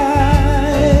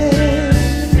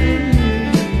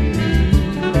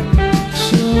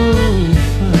 so fine,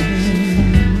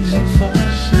 so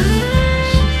fine,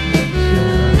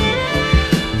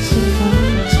 so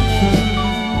fine, so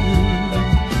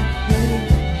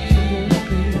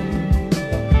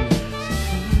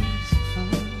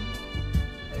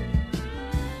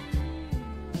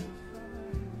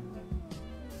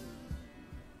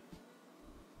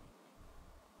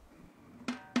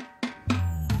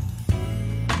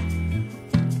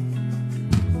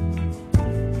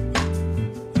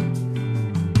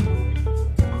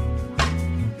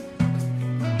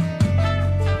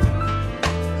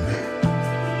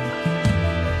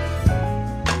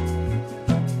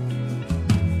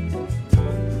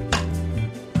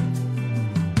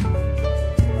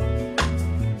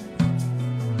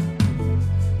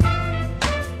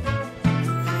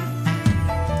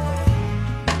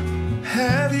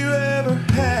Have you ever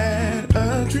had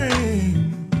a dream?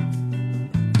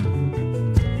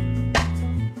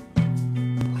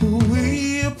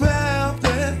 We about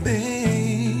that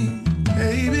thing,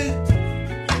 baby.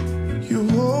 You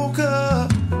woke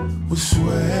up with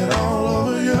sweat all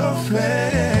over your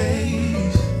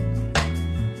face,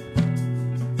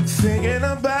 thinking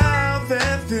about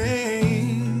that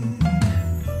thing,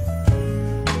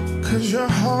 'cause your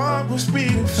heart was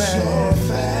beating fast, so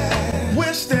fast.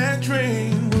 Wish that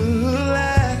dream would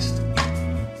last.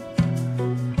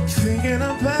 Thinking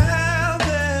about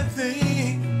that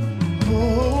thing,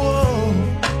 oh,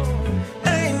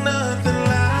 ain't nothing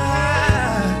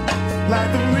like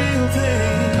the real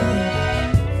thing.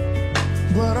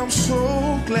 But I'm so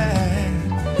glad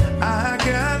I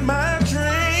got my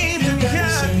dream. You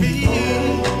got me.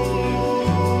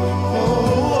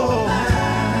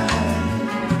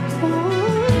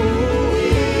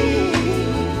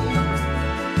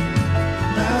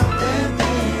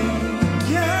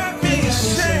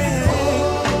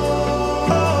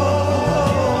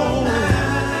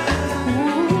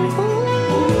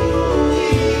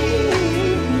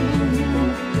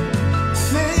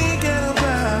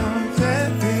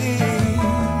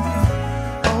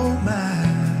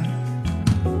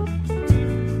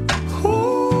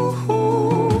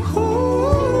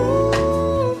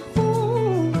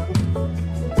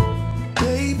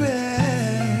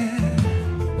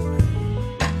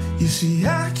 See,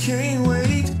 I can't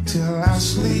wait till I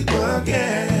sleep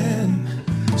again,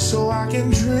 so I can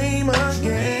dream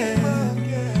again,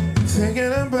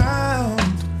 thinking about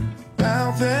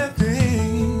that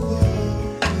thing,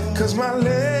 'cause my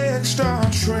legs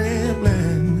start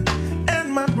trembling and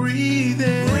my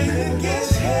breathing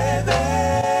gets heavy,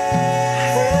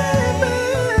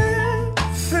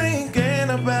 thinking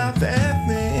about that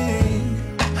thing,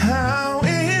 how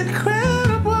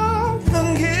incredible the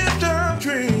gift of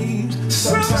dreams.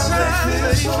 Sometimes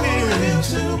they feel real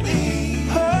to me.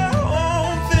 Oh,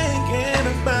 thinking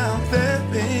about that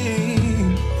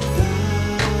thing.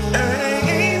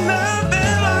 Ain't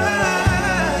nothing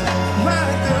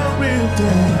like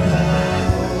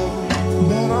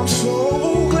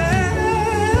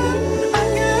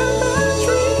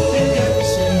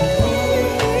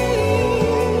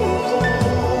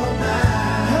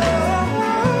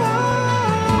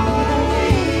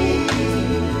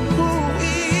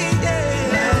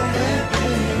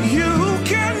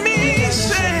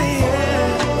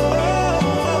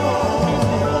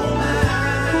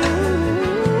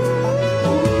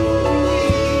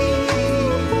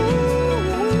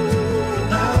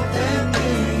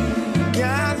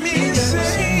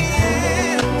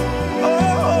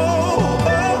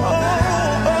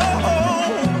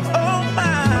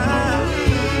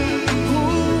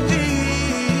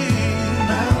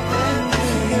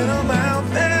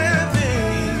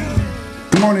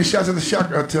morning. Shouts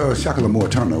to Shaka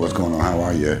Lamore Turner. What's going on? How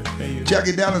are you?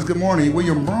 Jackie Dallas, good morning.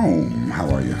 William Broom, how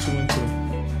are you? 2 and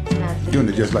 2. Doing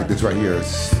it just like this right here.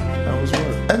 That was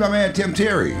what? That's my man Tim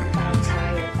Terry.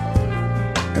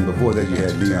 And before that you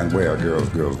had Leon Ware, Girls,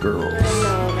 Girls, Girls.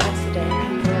 No, that's today.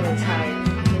 I'm really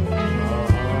tired.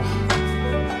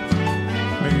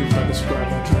 Maybe if I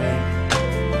describe my dream,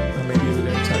 or maybe it would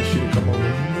entice you to come over.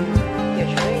 Your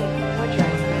dream? What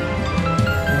dream?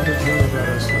 I had a dream about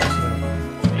us last night.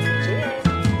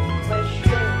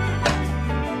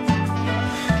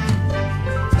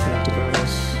 Dreamt about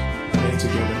us being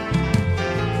together.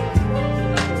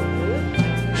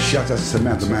 Shout out to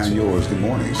Samantha, man, yours. Good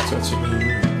morning. Just touching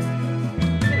you.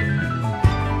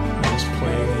 I was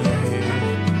playing in your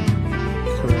hair,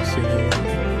 caressing you.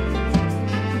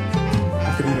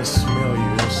 I could even smell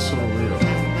you. It was so real.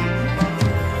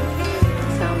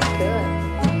 Sounds good.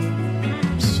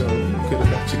 So good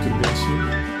enough to convince you.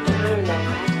 I don't know. I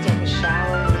have to take a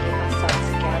shower and get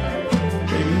myself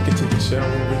together. Maybe you can take a shower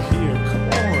over here. Come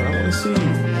on, I want to see you.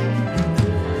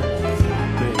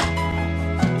 Babe.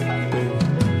 Babe.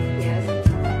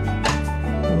 Yes?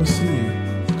 I want to see you.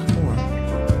 Come on.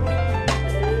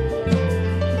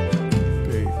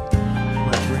 Babe,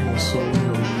 my dream was so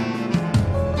real.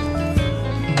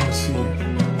 I want to see you.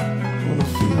 I want to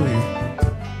feel you.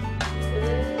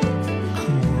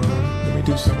 Come on. Let me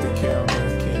do something Cal,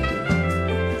 man. I can't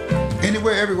do.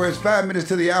 Anywhere, everywhere. It's 5 minutes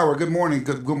to the hour. Good morning.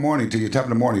 Good morning to you. Top of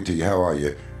the morning to you. How are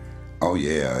you? Oh,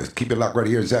 yeah. Keep it locked right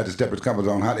here inside the Steppers Comfort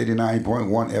Zone. Hot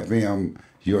 89.1 FM.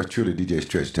 Yours truly, DJ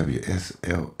Stretch,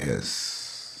 WSLS.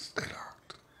 Stay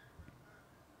locked.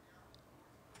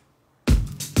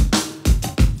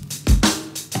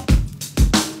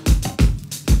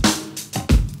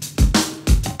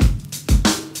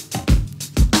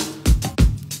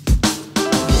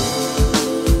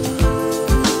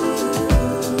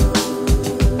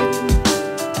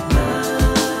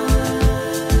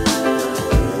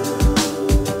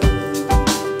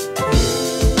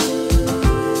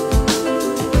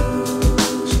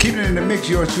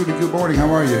 Yours truly, good morning. How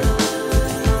are you?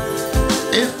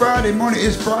 It's Friday morning.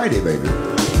 It's Friday, baby.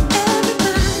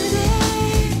 Everybody,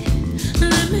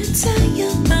 let me tell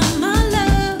you about my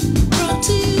love brought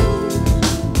to you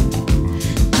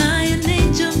by an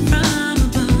angel from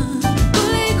above.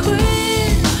 Fully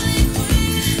equipped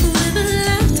with a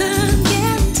lifetime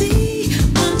guarantee.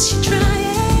 Once you try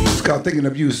it, It's called Thinking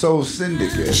of You, Soul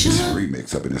Syndicate.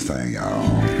 Remix up in this thing,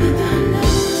 y'all.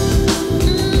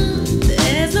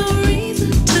 there's no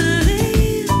reason to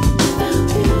live without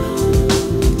you.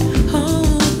 Oh,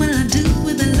 what will I do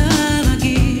with the love I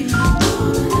give?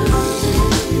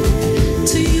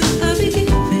 To you I'll be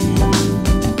giving,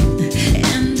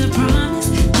 and I promise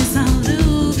this I'll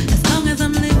do as long as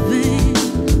I'm living.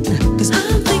 'Cause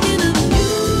I'm thinking of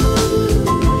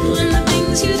you and the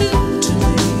things you do to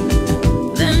me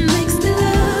that makes me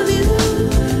love you.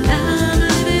 I'm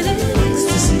living in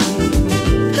ecstasy.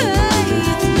 Hey,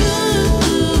 it's you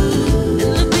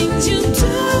and the things you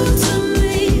do to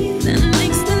me that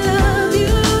makes me love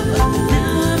you.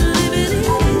 Now I'm living in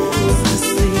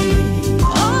ecstasy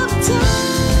all the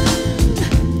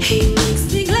time. He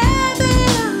makes me glad that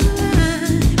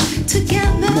I'm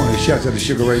together. Good morning. Shouts out to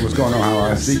Sugar Ray. What's going on? How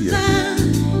I see you?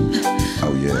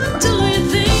 Oh, yeah. Do you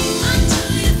think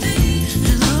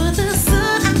that all the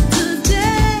sun after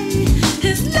day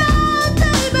is love,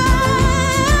 baby?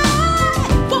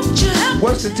 Won't you help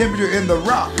What's the temperature in the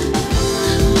rock?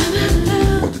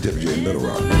 What's the temperature in Little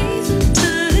Rock?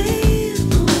 to live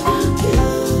without you?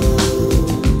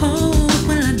 Oh, what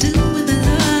will I do with the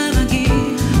love I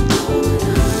give?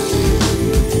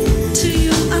 To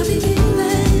you I'll be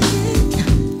giving,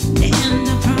 and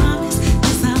I promise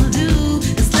this I'll do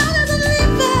as long as I'm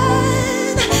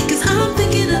living. 'Cause I'm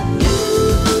thinking of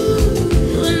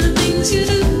you and the things you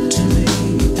do to me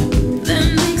that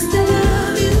makes me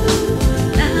love you.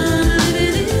 Now I'm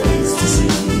living in ecstasy.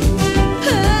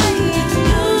 Hey, it's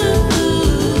you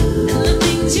and the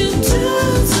things you do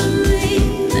to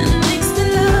me that makes me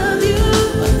love you.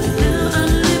 Now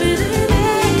I'm living in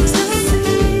ecstasy.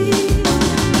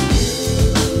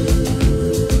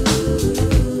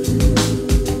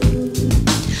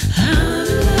 I'm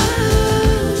in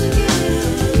love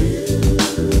again,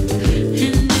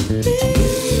 and it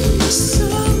feels so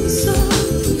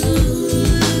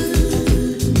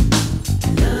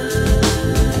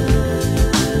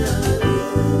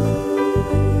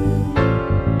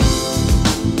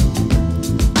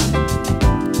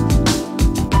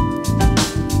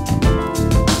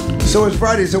So it's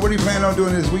Friday, so what do you plan on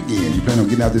doing this weekend? You plan on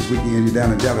getting out this weekend? You're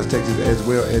down in Dallas, Texas, as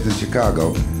well as in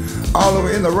Chicago. All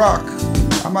over in the rock.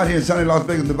 I'm out here in sunny Las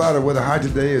Vegas, Nevada, where the high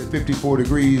today is 54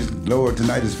 degrees, lower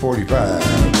tonight is 45.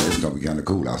 It's gonna be kind of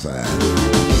cool outside.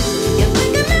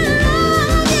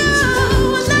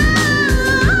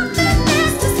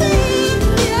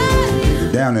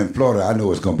 Down in Florida, I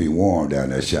know it's gonna be warm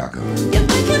down there, Shaka.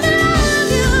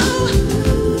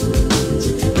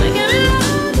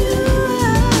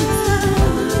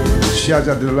 Shouts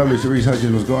out to the lovely Sharice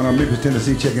Hutchins. What's going on? Memphis,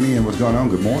 Tennessee, checking in. What's going on?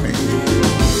 Good morning.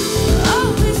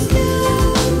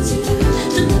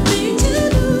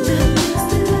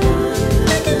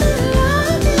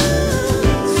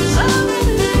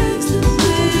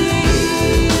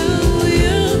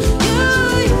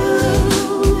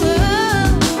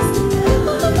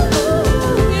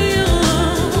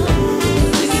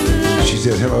 She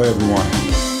says, hello, everyone.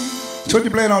 So what you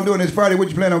plan on doing this Friday? What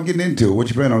you plan on getting into? What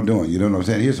you plan on doing? You know what I'm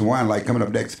saying? Here's some wine light coming up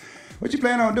next. What you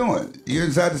plan on doing? You're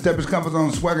inside the Steppers Comfort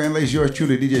Zone, Swagger and Lace. Yours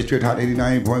truly, DJ Straight Hot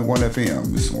 89.1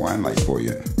 FM. Some wine light for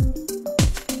you.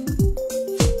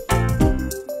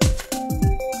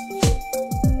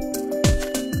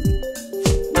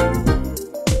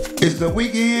 It's the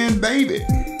weekend, baby.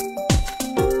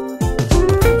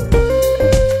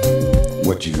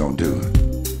 What you gonna do?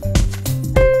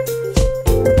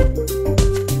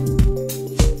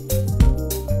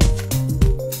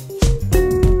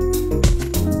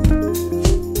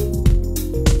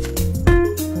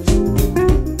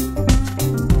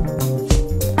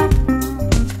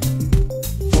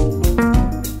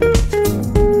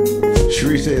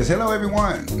 Says, hello,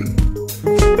 everyone.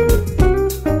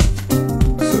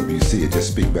 So if you see it,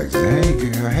 just speak back. Say,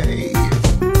 hey, girl, hey.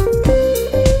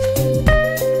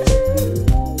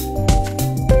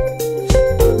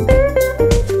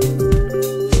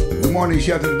 Good morning.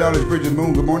 Shout out to the Dollars Bridget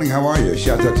Moon. Good morning. How are you?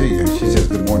 Shout out to you. She says,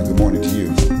 good morning to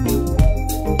you.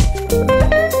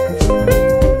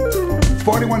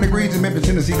 41 degrees in Memphis,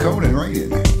 Tennessee, cold and raining.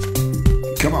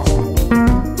 Come on.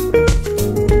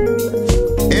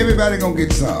 Everybody gonna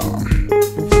get some.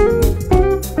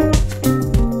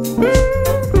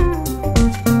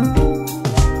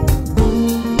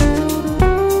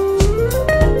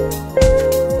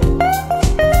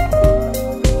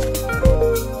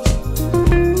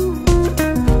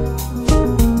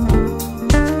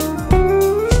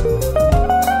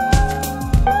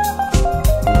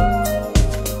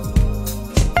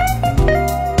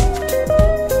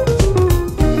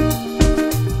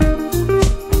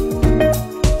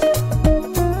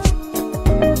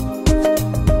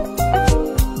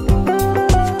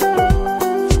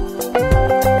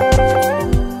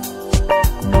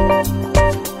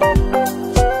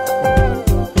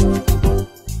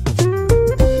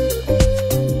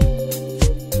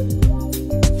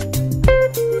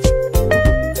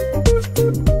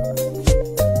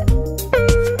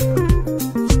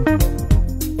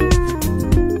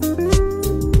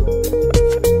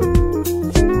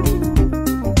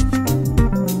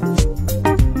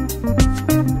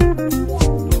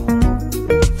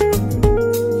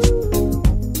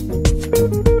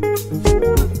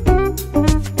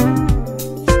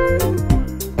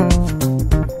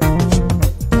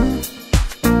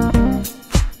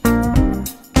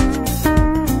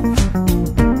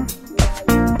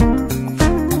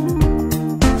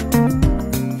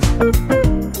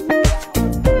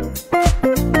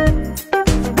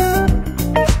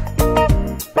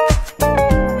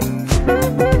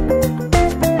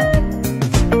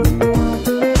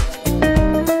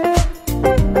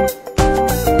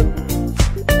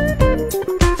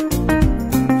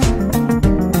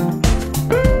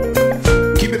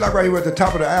 Right here at the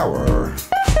top of the hour.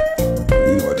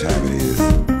 You know what time it is.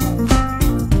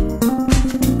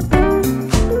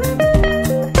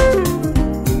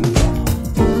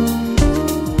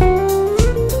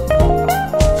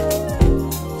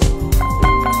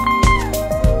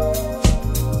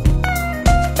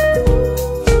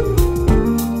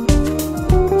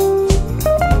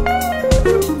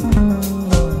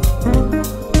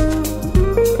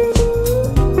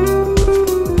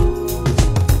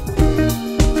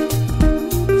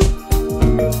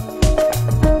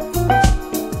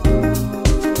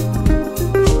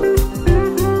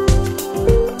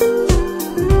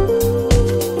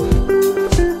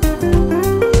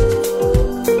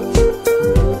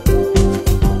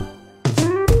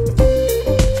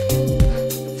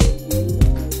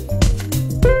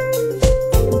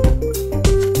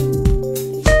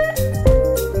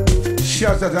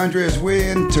 Shouts out to Andreas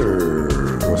Winter.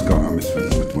 What's going on, Miss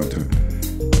Winter?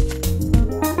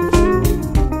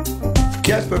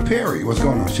 Casper Perry, what's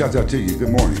going on? Shouts out to you. Good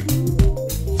morning.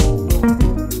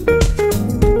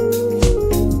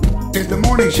 It's the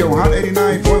morning show, Hot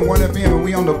 89.1 FM, and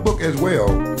we on the book as well.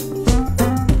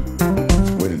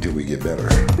 get better.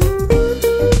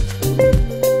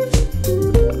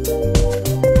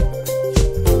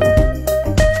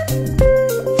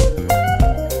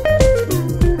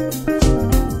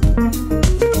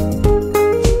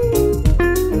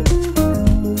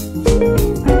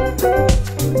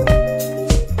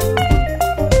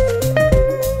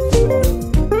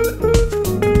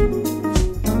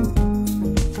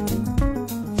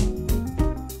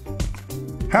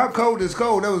 How cold is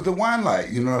cold? That was the wine light.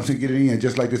 You know what I'm saying? Get it in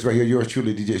just like this right here. Yours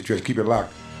truly, DJ Stretch. Keep it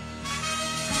locked.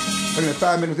 Looking at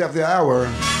 5 minutes after the hour.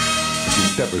 Some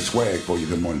Stepper swag for you.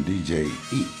 Good morning, DJ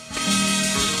E.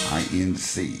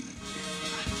 INC.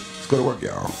 Let's go to work,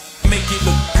 y'all. Make it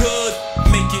look good,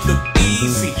 make it look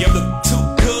easy. You look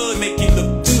too good, make it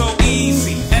look so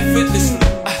easy. Effortless,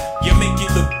 you make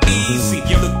it look easy.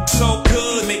 You look so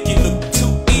good, make it look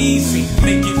too easy.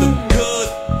 Make it look good,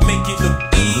 make it look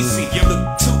easy. You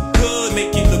look too good,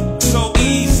 make it look so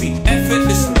easy.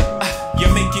 Effortless, you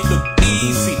make it look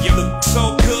easy. You look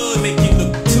so good, make it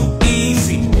look too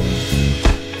easy.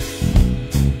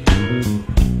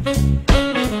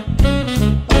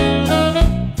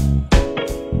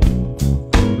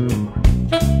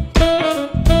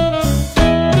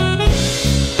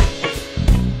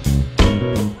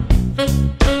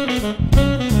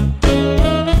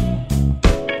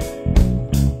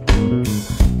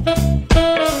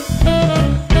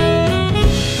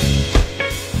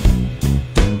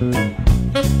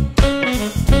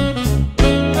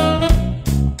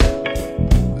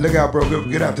 Look out, bro.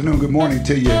 Good afternoon. Good morning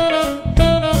to you.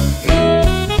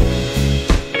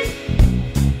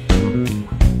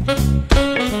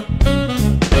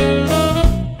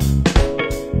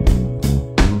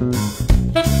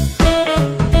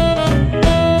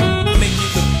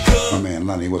 My man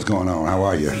Lonnie, what's going on? How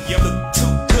are you?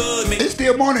 It's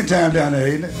still morning time down there,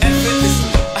 ain't it?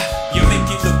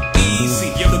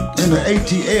 In the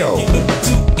ATL.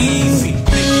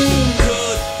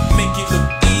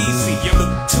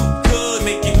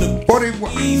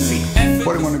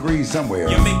 41 degrees somewhere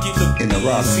in the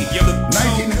Rockies.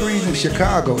 19 degrees in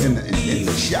Chicago in the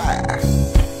Chi.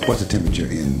 What's the temperature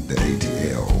in the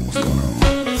ATL? What's going on?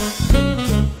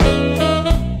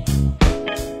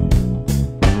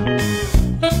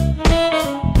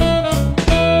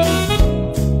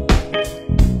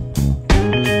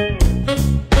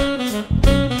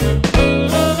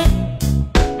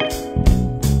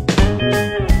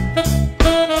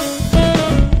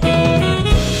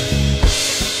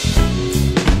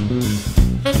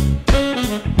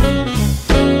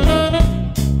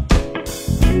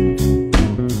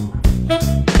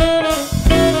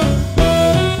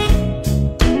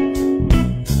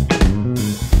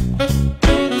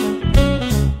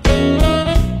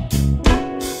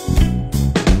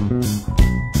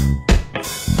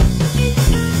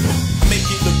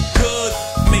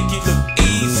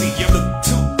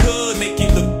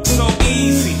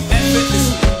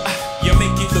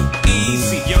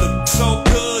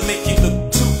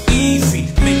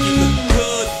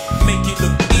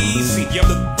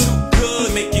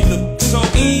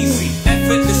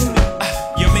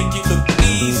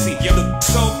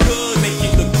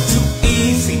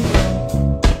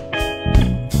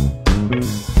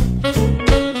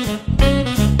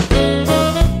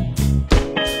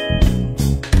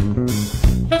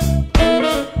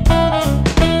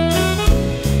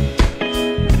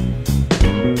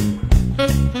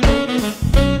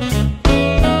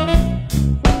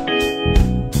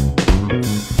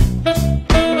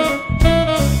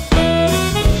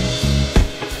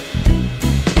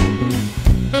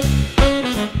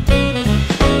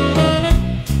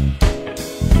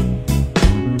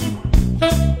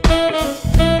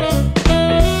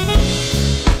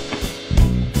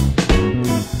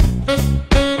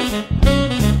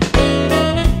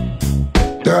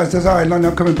 Says, all right,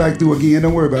 London, I'm coming back through again.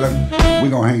 Don't worry about it. We're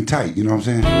going to hang tight. You know what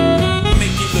I'm saying?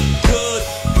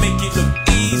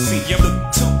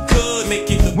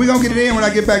 We're going to get it in when I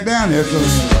get back down there. So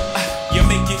just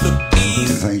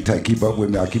hang tight. Keep up with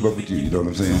me. I'll keep up with you. You know what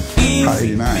I'm saying? Hot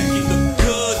 89.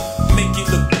 Make it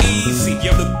look easy.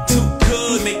 You look too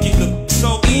good. Make it look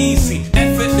so easy.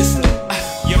 Effortlessly.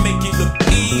 You make it look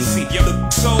easy. You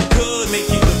look so good. Make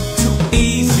it look too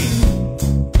easy.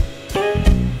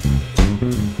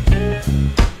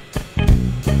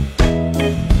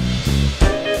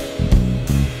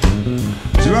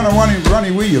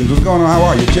 Ronnie Williams, what's going on? How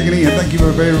are you? Checking in. Thank you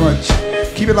very much.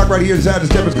 Keep it locked right here inside the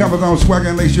Steppers Comfort Zone. Swagger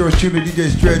and Lace, yours truly, DJ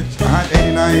Stretch. Hot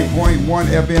 89.1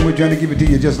 FM. We're trying to give it to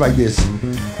you just like this.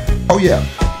 Oh yeah.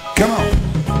 Come on.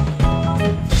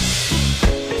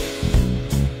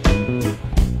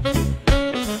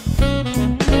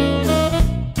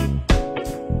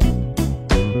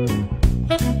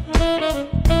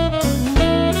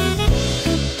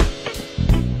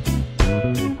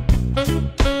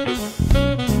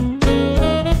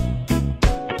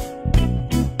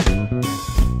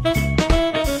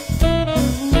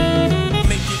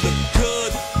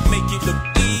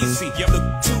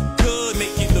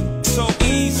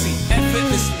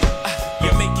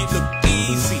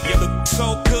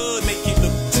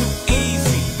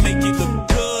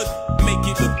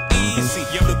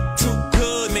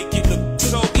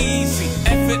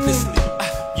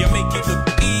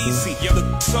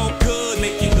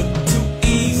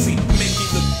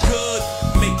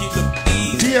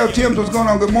 Michelle Timms, what's going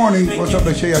on? Good morning. What's up,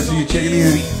 Michelle? I see you checking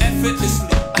in. Good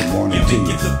morning to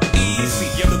you. Easy,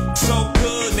 you look so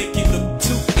good, make it look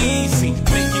too easy.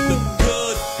 Make it look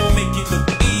good, make it look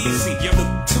easy. You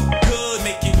look too good,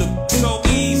 make it look so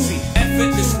easy.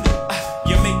 Effortlessly,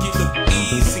 you make it look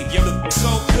easy. You look so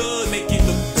good, make it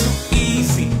look too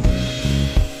easy.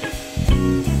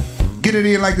 Get it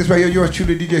in like this right here. Yours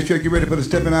truly, DJ Straight. Get ready for the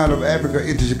stepping out of Africa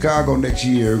into Chicago next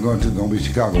year. Gonna be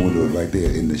Chicago. We'll do it right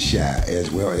there in the Chi as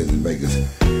well as in Vegas.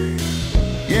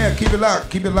 Yeah, keep it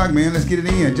locked, man. Let's get it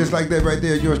in. Just like that right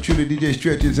there. Yours truly, DJ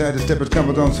Stretch, inside the Steppers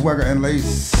Comfort Zone, Swagger and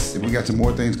Lace. If we got some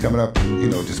more things coming up, you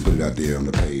know, just put it out there on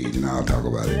the page and I'll talk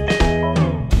about it.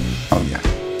 Oh, yeah.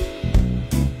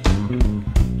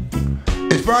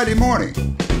 It's Friday morning.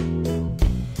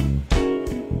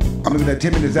 I'm looking at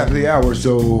 10 minutes after the hour,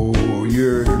 so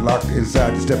you're locked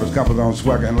inside the Steppers Comfort Zone,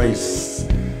 Swagger and Lace.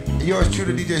 Yours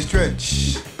truly, DJ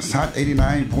Stretch. It's Hot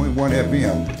 89.1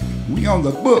 FM. We on the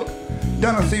book.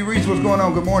 Donna C. Reese, what's going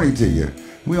on? Good morning to you.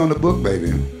 We on the book,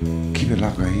 baby. Keep it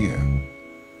locked right here.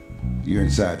 You're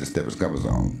inside the Steppers Comfort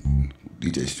Zone.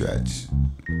 DJ Stretch.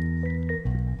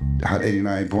 Hot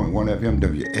 89.1 FM,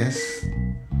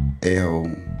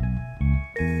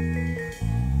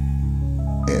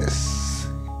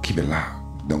 WSLS. Keep it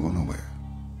locked. Don't go nowhere.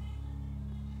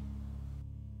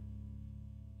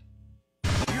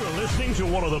 You're listening to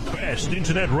one of the best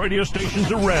internet radio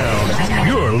stations around.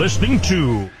 You're listening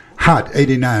to Hot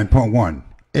 89.1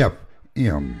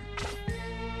 FM.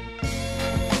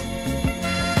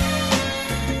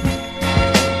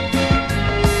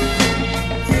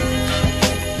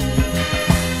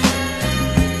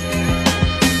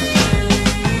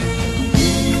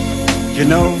 You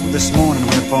know, this morning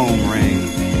when the phone rang,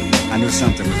 I knew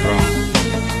something was wrong.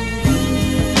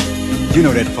 You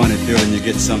know that funny feeling you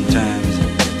get sometimes.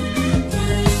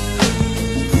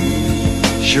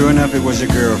 Sure enough, it was your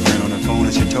girlfriend on the phone,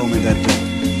 and she told me that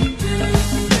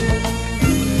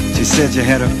she said you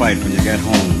had a fight when you got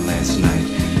home last night.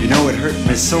 You know, it hurt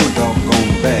me so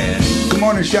doggone bad. Good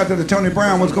morning, shout out to Tony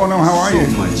Brown. What's going on? How are you?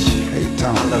 So much. Hey,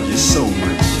 Tom. I love you so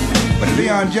much. But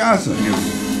Leon Johnson.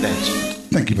 That's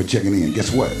Thank you for checking in.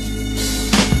 Guess what?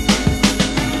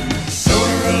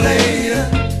 Sooner or later,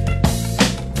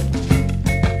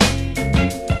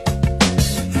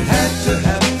 it had to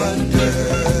happen,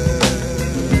 girl.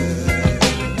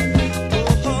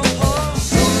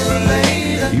 Sooner or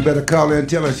later, You better call her and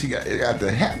tell her it got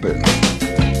to happen. it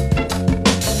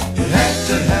had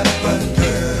to happen,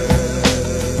 girl.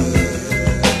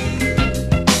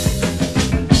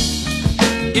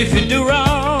 If you do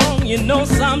wrong, you know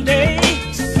someday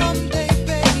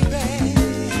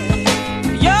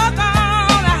you're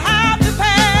gonna have to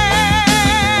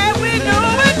pay. We do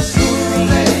it Sooner or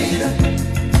later,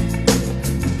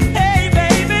 Hey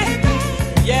baby,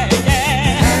 yeah, it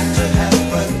yeah. had to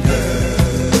happen, girl.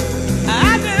 I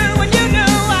do when you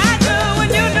know, I do when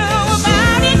you know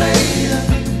about it. Later,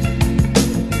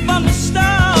 From the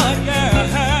start, girl,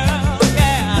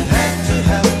 yeah. it had to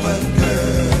happen,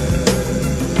 girl.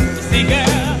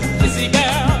 You see,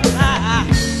 girl,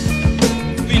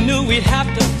 we knew we'd have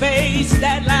to face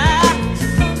that lie.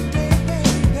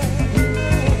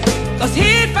 'Cause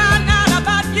he'd find out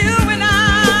about you and I.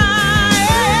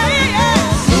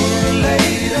 Sooner or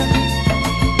later,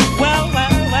 Well, it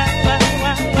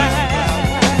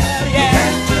yeah.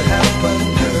 had to happen,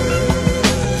 girl.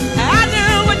 I do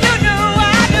what you do, I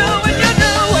do what you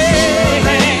do.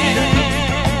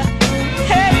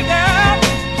 Hey, girl,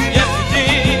 yes you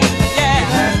did, yeah.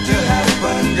 Had to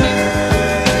happen, girl.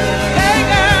 Hey,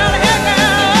 girl,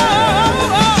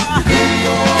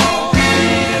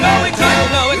 no, it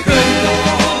couldn't, no, it couldn't.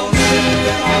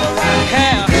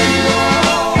 Hell,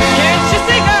 can't you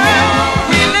see, girl,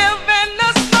 we live in a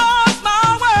small,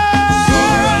 small world.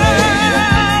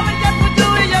 Yes, we do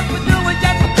it, yes, we do it,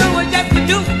 yes, we do it, yes, we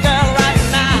do, girl, right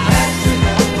now.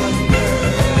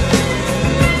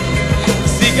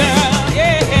 See, girl,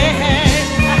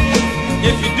 yeah,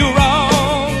 if you do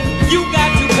wrong, you got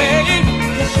to pay.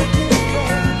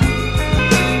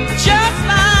 Just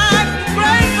like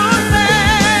Grateful said.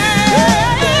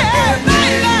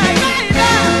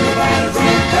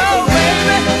 Go,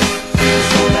 baby.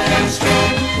 So damn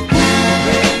strong,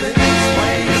 baby, this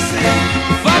way you see.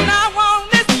 From now on,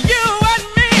 it's you and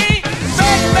me,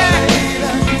 baby.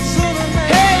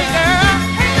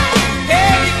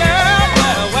 Hey, girl,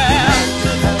 well.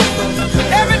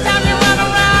 Every time you run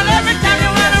around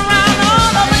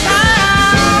all over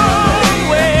town,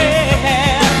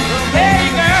 well. Hey,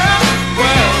 girl,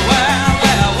 well.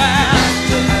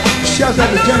 Shouts out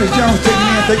to Janet Jones checking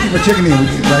in. Thank you for checking in.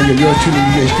 Right here, yours truly,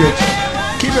 DJ Stretch.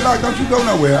 Keep it it locked. Don't you go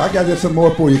nowhere. I got just some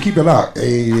more for you. Keep it locked.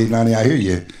 Hey, Lonnie, I hear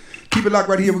you. Keep it locked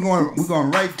right here. We're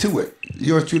going right to it.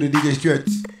 Yours truly, DJ Stretch,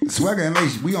 Swagger and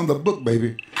Lace. We on the book,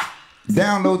 baby.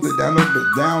 Download the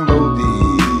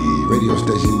radio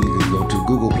station. You can go to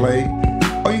Google Play,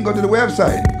 or you can go to the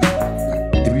website.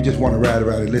 If you just want to ride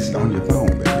around and listen on your phone,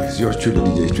 baby. It's yours truly,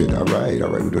 DJ Stretch. All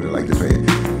right, we do it like this right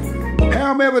here.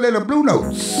 However, they're the Blue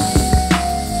Notes.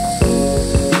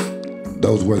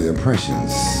 Those were the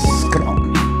impressions. Come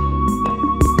on.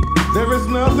 There is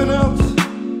nothing else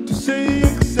to say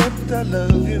except I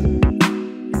love you.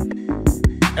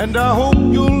 And I hope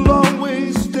you'll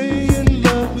always stay in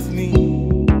love with me.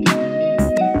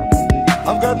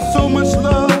 I've got so much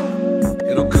love,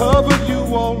 it'll cover you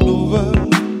all over.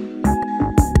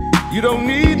 You don't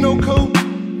need no coat,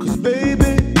 'cause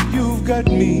baby, you've got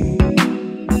me.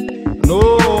 And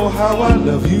oh, how I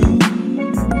love you.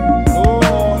 Oh,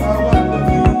 how I love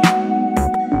you.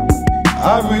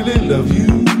 I really love you.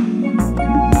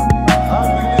 I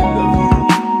really love you.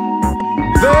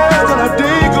 There's not a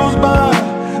day goes by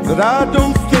that I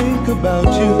don't think about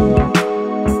you.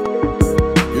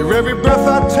 You're every breath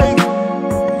I take,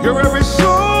 you're every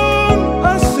song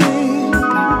I sing.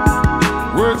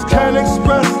 Words can't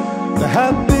express the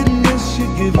happiness you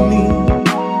give me.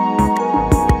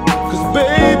 'Cause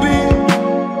baby,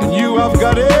 in you I've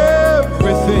got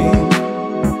everything.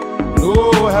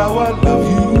 Oh, how I love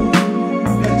you.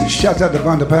 Shouts out to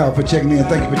Vonda Powell for checking in.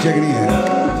 Thank you for checking in.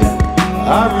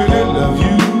 I really love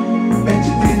you. Bet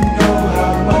you didn't know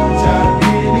how much I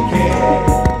really care.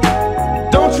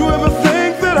 Don't you ever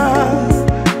think that I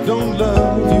don't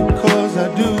love you, 'cause I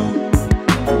do.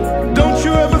 Don't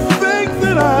you ever think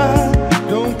that I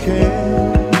don't care.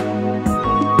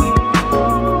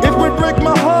 It would break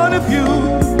my heart if you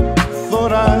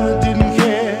thought I didn't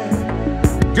care.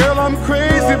 Girl, I'm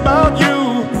crazy about you.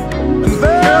 And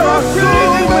there are so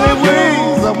many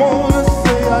ways I wanna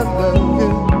say I love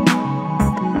you.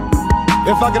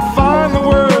 If I could find the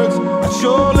words, I'd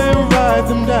surely write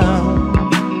them down.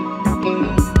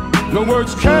 No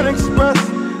words can express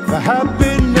the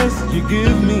happiness you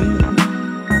give me.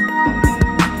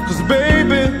 'Cause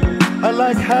baby, I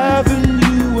like having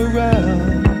you around.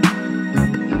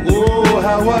 Oh,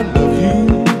 how I love you.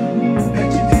 Bet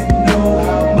you didn't know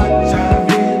how much I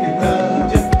really love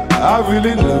you. I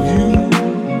really love you.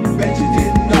 Bet you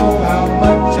didn't know how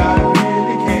much I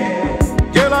really care.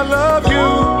 Girl, I love you.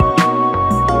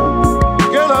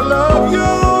 Girl, I love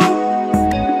you.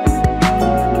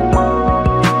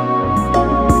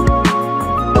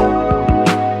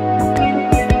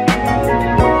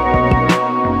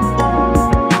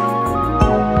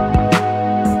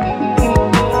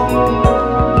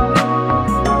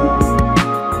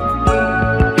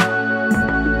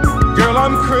 Girl,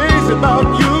 I'm crazy about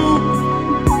you.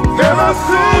 There are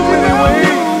so many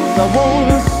ways I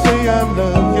wanna say I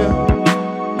love you.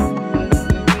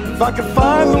 If I could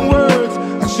find the words,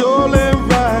 I'd surely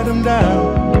write them down.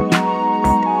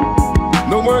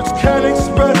 No words can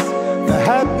express the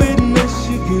happiness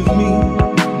you give me.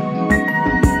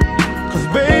 'Cause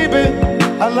baby,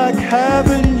 I like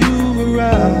having you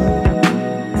around.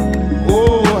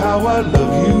 Oh, how I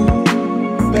love you.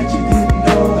 Bet you didn't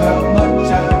know how much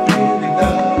I really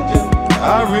love you.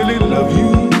 I really love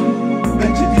you.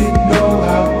 Bet you didn't know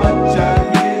how much I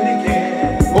really care.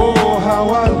 Oh, how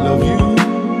I love you.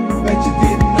 Bet you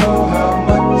didn't know how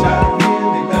much I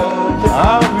really love you.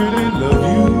 I really love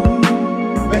you.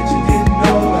 Bet you didn't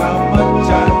know how much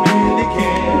I really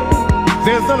care.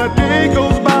 There's not a day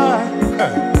goes by,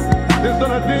 there's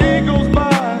not a day goes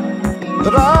by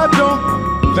that I don't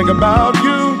think about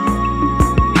you.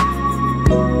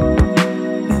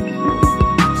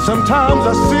 Sometimes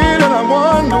I sit and I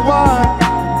wonder why.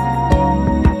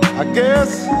 I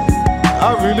guess I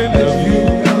really love you.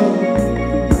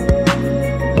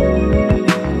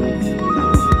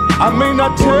 I may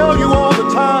not tell you all the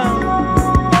time.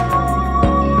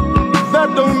 That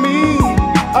don't mean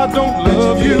I don't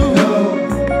love you.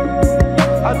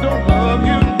 I don't love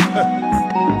you.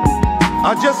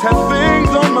 I just have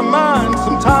things on my mind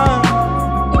sometimes.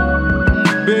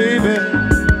 Baby,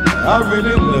 I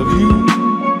really love you.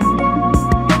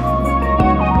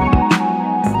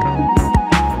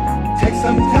 Take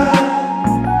some time,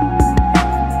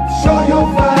 show your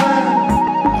fire.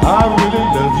 I really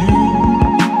love you.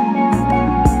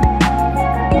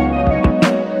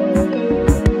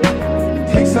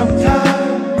 Take some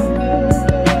time,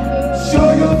 show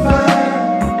your fire.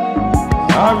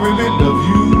 I really love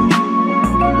you.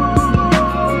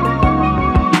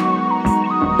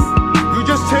 You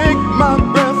just take my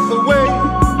breath away.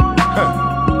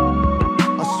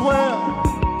 I swear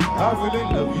I really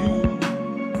love you.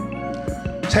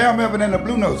 up and then the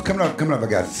Blue Notes. Coming up, I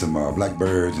got some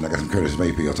Blackbirds and I got some Curtis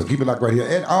Mayfield. So keep it locked right here.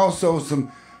 And also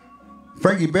some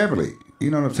Frankie Beverly.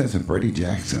 You know what I'm saying? Some Freddie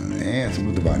Jackson and some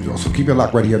Luther Vandross. So keep it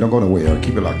locked right here. Don't go nowhere.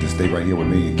 Keep it locked. Just stay right here with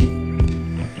me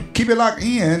and keep it locked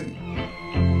in.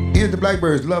 Here's the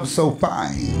Blackbirds. Love So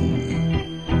Fine.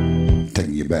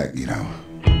 Taking you back, you know.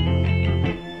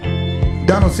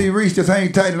 Donald C. Reese, just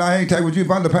hang tight and I hang tight with you,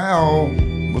 Vonda Powell.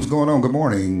 What's going on? Good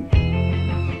morning.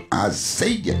 I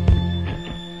see you.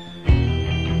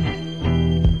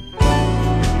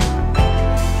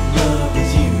 Love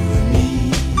with you and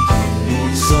me can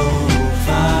be so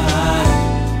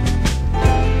fine.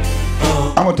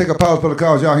 Oh, I'm gonna take a pause for the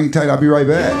calls. Y'all hang tight. I'll be right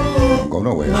back. Don't go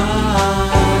nowhere.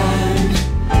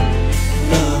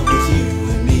 love with you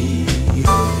and me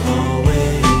will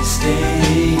always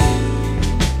stay.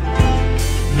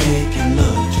 Making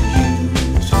love to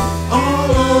you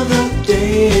all of the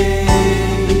day.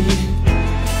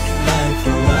 Life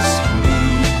for us can be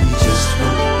just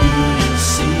what we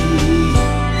see.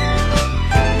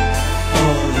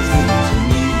 All the things we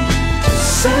need to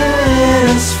set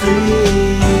us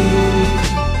free.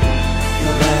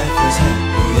 Your life is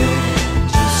happy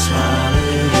and your smile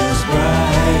is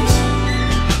bright.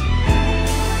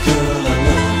 Girl, I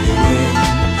love you when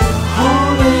you're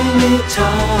holding me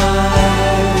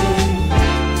tight.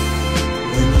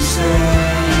 When you say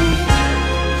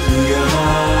through your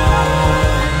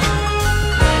heart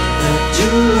that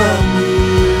you love me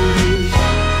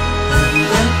and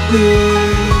that we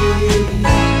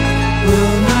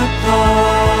will not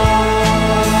part.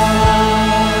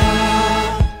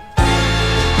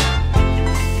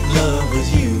 Love with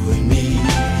you and me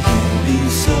can be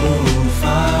so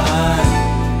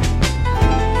fine.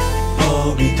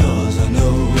 All because I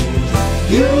know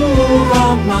that you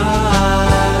are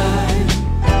mine.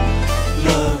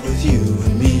 Love with you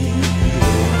and me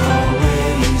will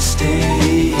always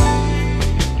stay.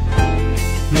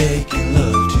 Making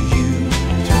love to you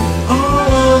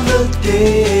all of the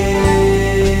day.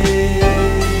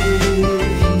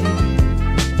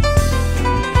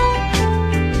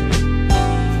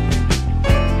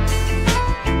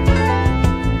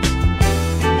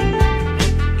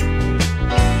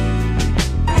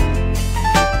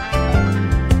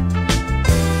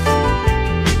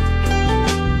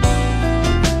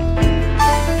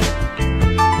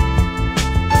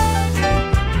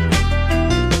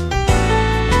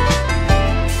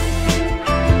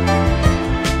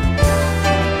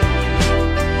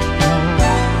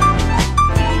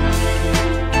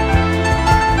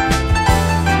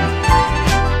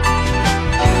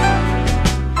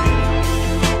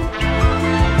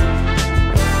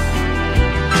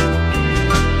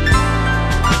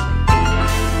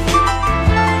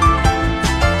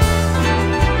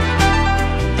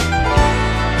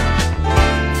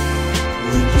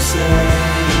 When you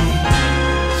say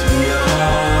to your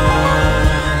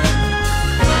heart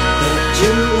that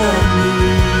you love me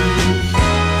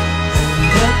and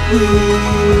that we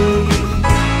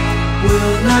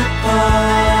will not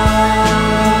part.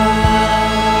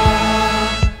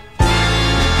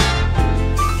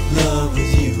 Love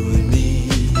with you and me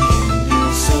can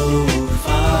be so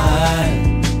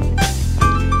fine.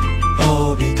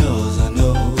 All because I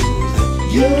know that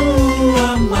you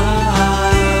are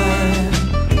mine.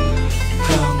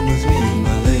 Come with me,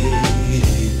 my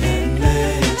lady, and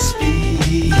let's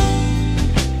be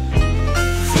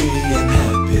free and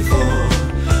happy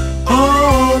for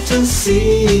all to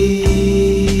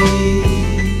see.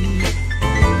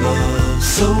 Love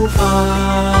so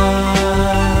fine.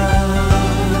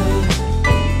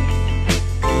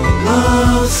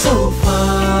 Love so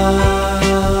fine.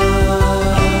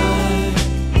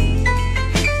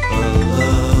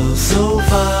 Love so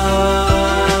fine.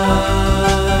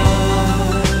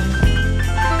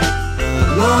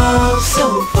 Love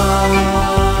so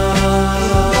fine.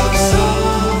 Love so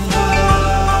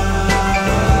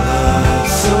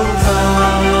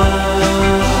fine.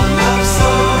 Love so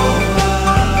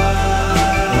fine.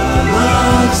 Love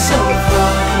so fine.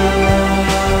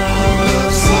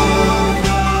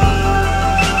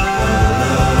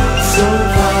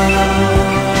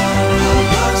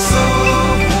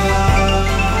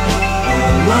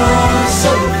 Love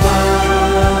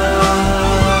so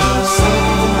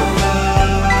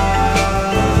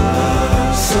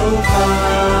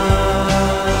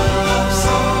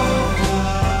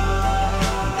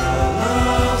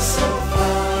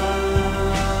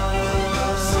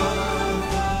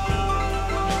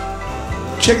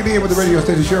Checking in with the radio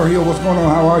station. Cheryl Hill, what's going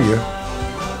on? How are you?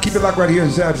 Keep it locked right here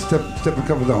inside the Step and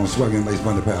Cover Zone. Swaggin'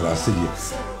 Vonda Powell. I see you.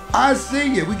 I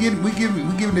see you. We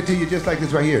giving it to you just like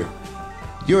this right here.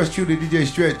 Yours truly, DJ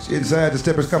Stretch, inside the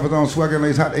Steppers Comfort Zone, Swagger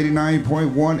Lace Hot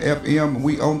 89.1 FM.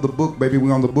 We on the book, baby. We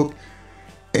on the book.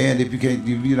 And if you can't,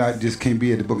 you not just can't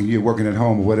be at the book and you're working at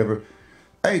home or whatever,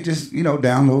 hey, just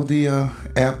download the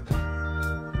app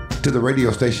to the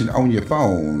radio station on your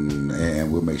phone,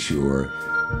 and we'll make sure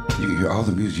you can hear all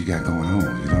the music you got going on.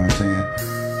 You know what I'm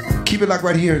saying? Keep it locked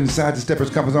right here inside the Steppers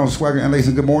Comfort Zone, Swagger and Lace.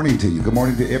 And good morning to you. Good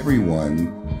morning to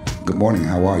everyone. Good morning.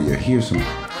 How are you? Here's some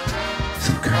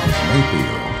Curtis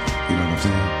Mayfield. You know what I'm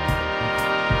saying?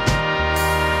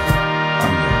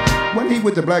 Wasn't he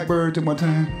with the Blackbirds at one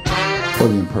time? Or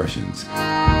the Impressions?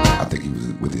 I think he was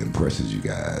with the Impressions, you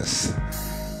guys.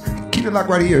 Keep it locked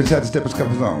right here inside the Steppers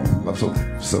Comfort Zone. Love so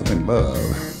in love.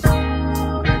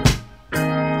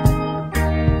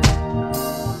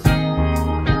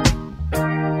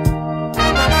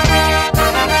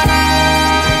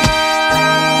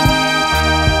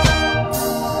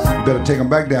 Better take them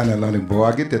back down there, London boy.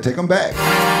 I get there, take them back.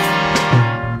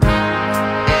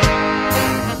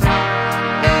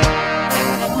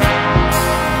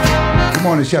 Good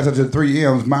morning, shouts out to the 3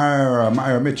 M's,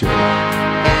 Myra Mitchell.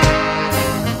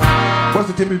 What's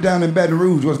the temperature down in Baton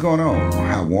Rouge? What's going on?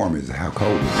 How warm is it? How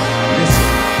cold is it? Listen.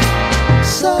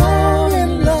 So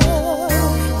in love,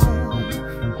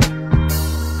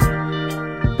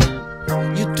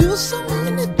 you do so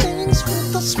many things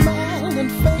with a smiling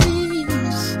face.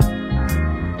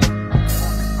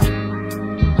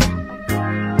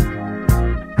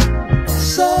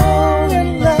 So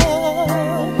in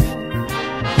love,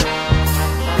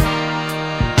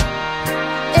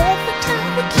 every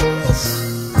time we kiss,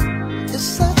 it's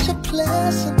such a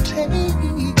pleasant taste.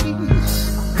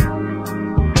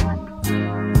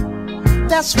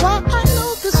 That's why I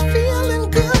know this feeling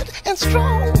good and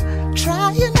strong.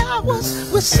 Trying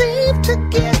hours, we seem to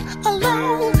get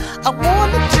along. I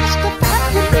wanna testify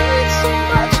you mean so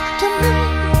much to me.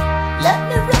 Let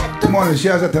me write the Good morning,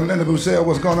 shouts out to Linda Bussell.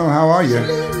 What's going on? How are you?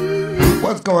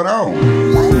 What's going on?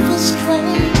 life is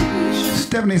strange.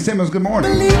 Stephanie Simmons, good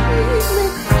morning. Believe me,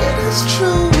 it is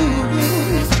true.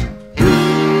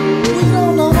 We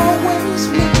don't always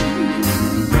mean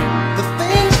the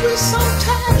things we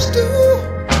sometimes do.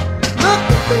 Look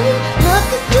at me, look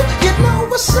at you, you know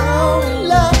we're so in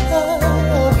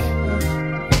love.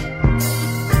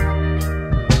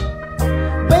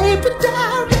 Baby,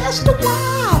 die, rest a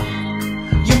while.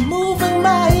 You're moving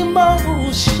my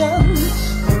emotions.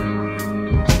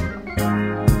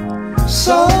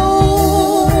 So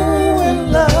in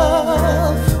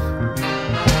love.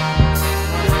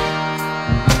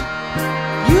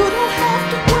 You don't have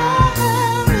to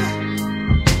worry.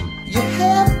 You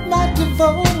have my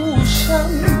devotion.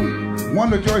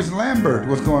 Wonder Joyce Lambert,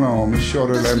 what's going on? Miss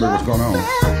Shorter Lambert, what's going on?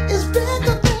 It's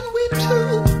bigger than we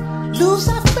two. Lose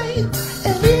our faith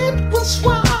and it will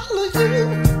swallow you.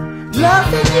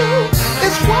 Loving you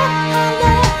is what I'll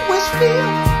always feel.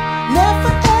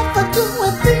 Never ever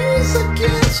doing things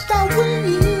against our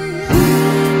will.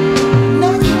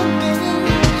 Natural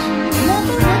things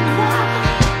never require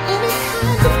any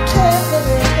kind of test.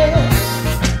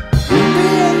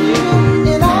 Being you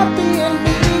and I being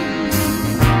me,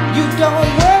 you don't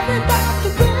worry about the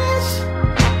rest.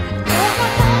 And my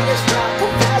mind is not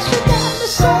confess, you got me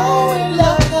so in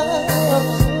love.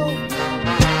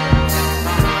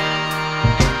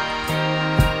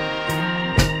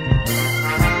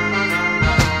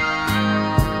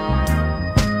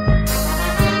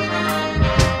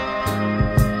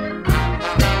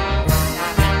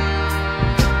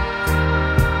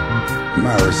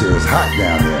 Myra says hot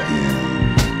down there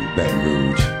in Baton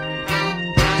Rouge.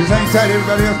 Just hang tight,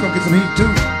 everybody else gonna get some heat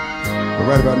too. But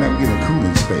right about now, we're getting a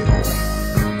cooling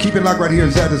spell. Keep it locked right here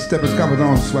inside the Steppers Comfort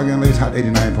Zone, Swagger and Lace Hot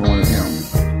 89.1 FM.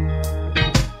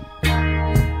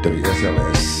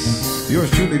 WSLS.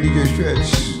 Yours truly, DJ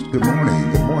Stretch. Good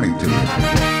morning to you.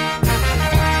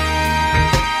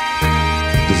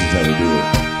 This is how we do it.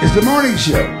 It's the morning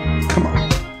show. Come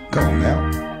on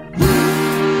now.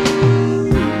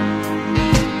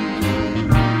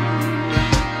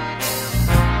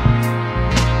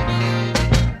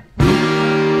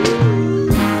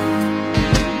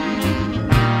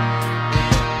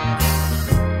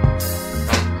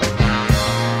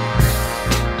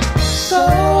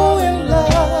 So in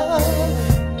love,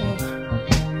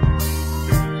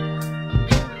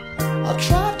 I'll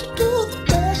try to do the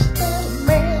best that a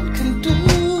man can do.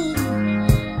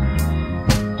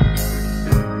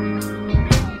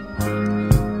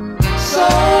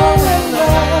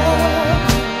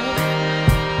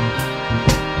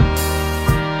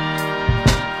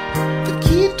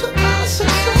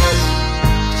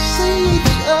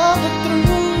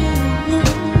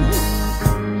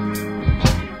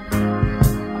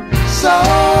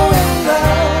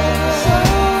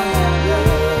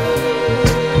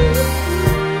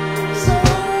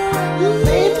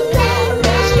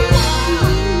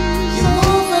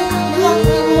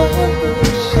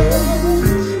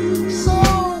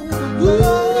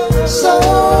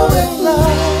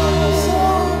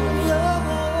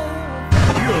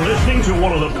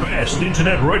 best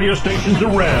internet radio stations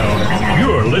around.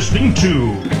 You're listening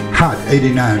to Hot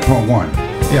 89.1.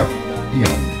 Yep. Yeah.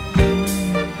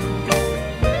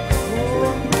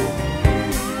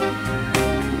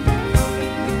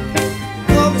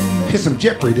 Here's some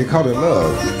Jeopardy. They call it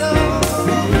love.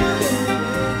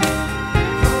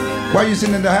 While you're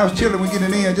sitting in the house chilling, we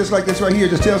getting in just like this right here.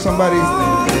 Just tell somebody.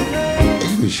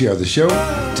 You can share the show.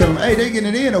 Tell them, hey, they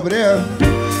getting in over there.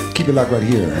 Keep it locked right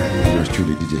here. Yours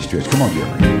truly, DJ Stretch. Come on,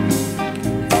 Jerry.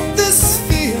 This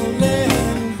feeling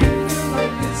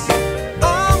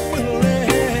I'm willing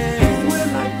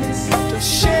to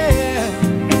share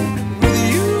with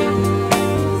you.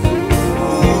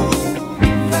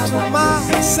 That's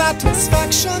my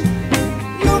satisfaction.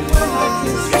 Your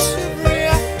positive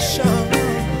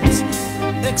reactions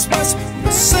express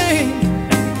the same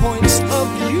points of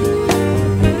view.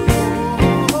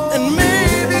 And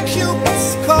maybe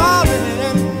Cupid's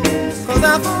calling, 'cause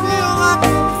I feel like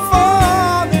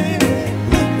falling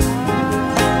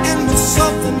into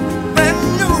something brand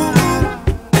new.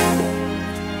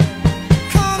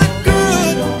 Call it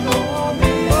good,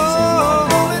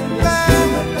 call it bad,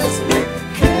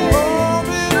 call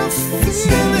it a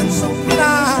feeling that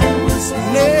I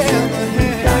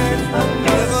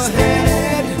never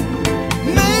had.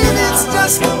 Maybe it's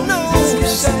just a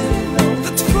notion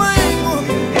that's playing on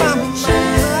my mind.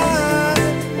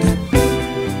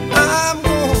 I'm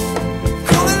gonna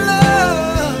call it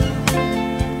love.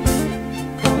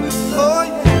 Oh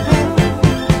yeah.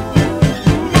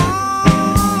 My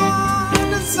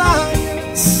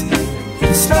desires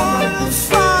start a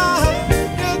fire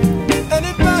and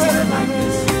it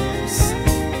burns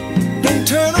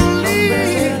internally.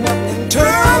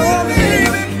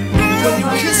 When you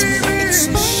kiss me, it's a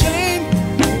shame.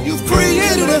 You've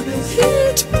created a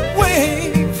heat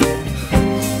wave,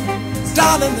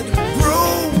 darling, that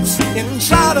grows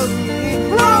inside of me,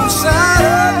 inside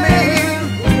of me.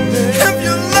 If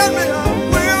you let me, I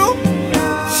will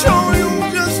show you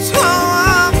just how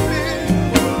I feel.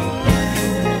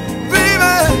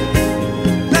 Baby,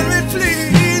 let me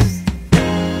please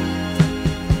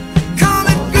call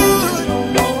it good,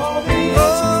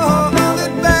 call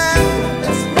it bad,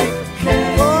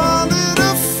 call it a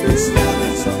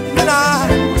feeling that I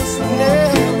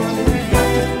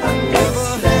never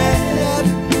had.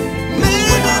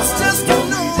 Maybe it's just a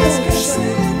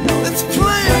notion that's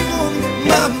playing on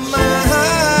my mind.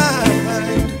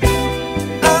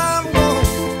 I'm gonna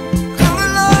call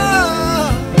it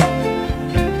love.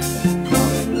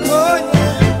 Oh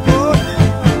yeah, oh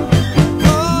yeah.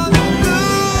 Call it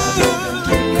good,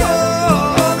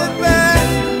 call it bad,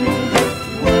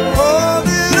 call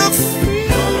it a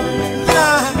feeling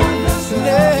that I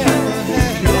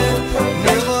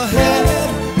never had.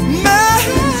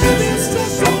 Maybe it's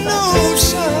just a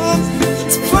notion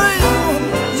that's playing on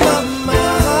my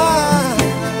mind.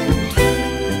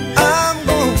 I'm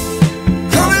gonna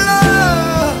call it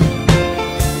love,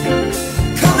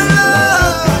 call it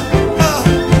love.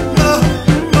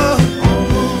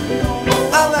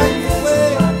 I like the way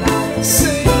you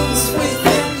say sweet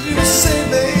things you say,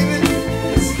 baby.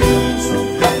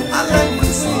 I like the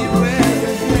way you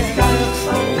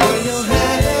wear your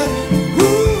hair.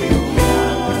 Ooh.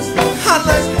 I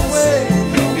like the way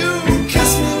you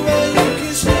kiss me when you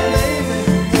kiss me, baby.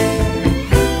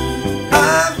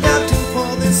 I've got to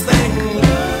pull this thing.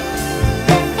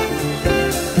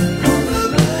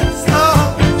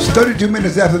 It's 32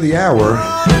 minutes after the hour.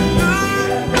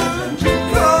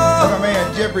 My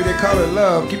man Jeffrey, they call it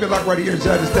love. Keep it locked right here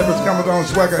inside the Steppers, Coming on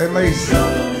Swagger and Lace.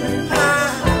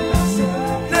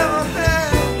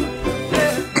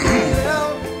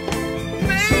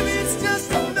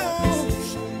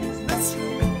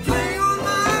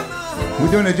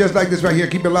 We're doing it just like this right here.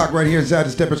 Keep it locked right here inside the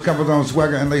Steppers, Comfort Zone,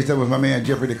 Swagger and Lace. That was my man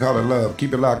Jeffrey. They call it love.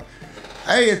 Keep it locked.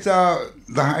 Hey, it's the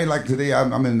high like today.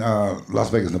 I'm in Las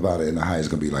Vegas, Nevada, and the high is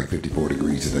gonna be like 54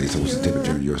 degrees today. So what's the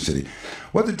temperature in your city?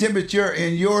 What's the temperature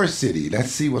in your city?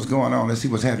 Let's see what's going on. Let's see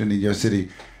what's happening in your city,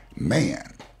 man.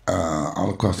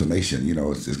 All across the nation, you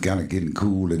know, it's kind of getting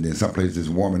cool, and then some places it's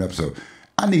warming up. So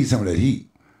I need some of that heat.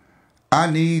 I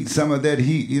need some of that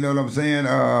heat. You know what I'm saying?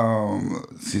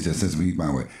 She said, "Send some heat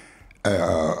my way."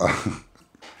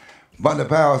 Vonda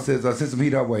Powell says, "Send some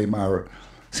heat her way, Myra.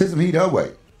 Send some heat her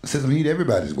way. Send some heat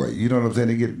everybody's way." You know what I'm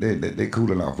saying? They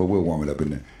cooling off, but we'll warm it up in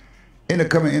there. In the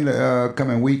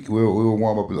coming week, we'll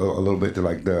warm up a little bit to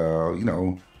like the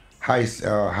high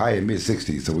and mid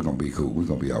 60s. So we're gonna be cool. We're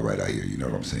gonna be all right out here. You know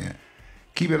what I'm saying?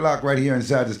 Keep it locked right here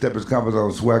inside the Steppers Comfort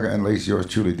Zone, Swagger and Lace. Yours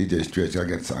truly, DJ Stretch. I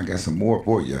got some more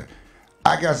for you.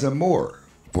 I got some more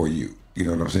for you. You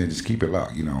know what I'm saying? Just keep it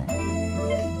locked. You know.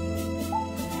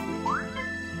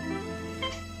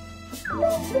 Say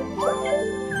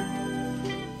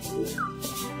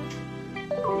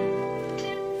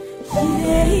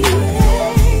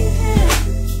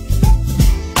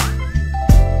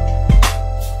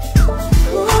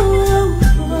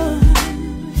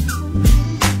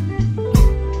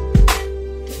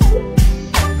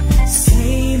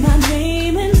my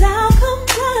name and I'll come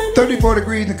running. 34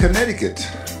 degrees in Connecticut.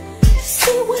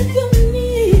 See what you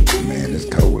need. Man, it's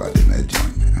cold out in that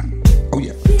joint, man. Oh,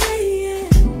 yeah.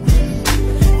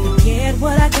 Forget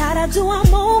what I gotta do,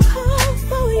 I'm on call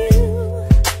for you.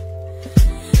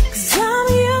 'Cause I'm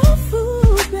your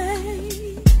fool,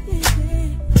 babe.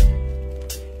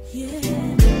 Yeah.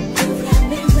 You got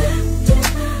me wrapped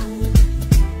around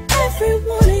every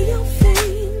one of your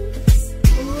fingers.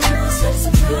 Started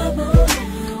some trouble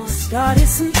now. Started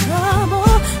some trouble,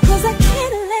 'cause I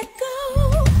can't let go.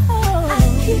 I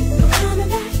keep coming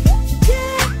back.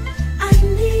 Yeah, I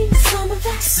need some of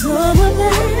that. Some of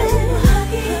that.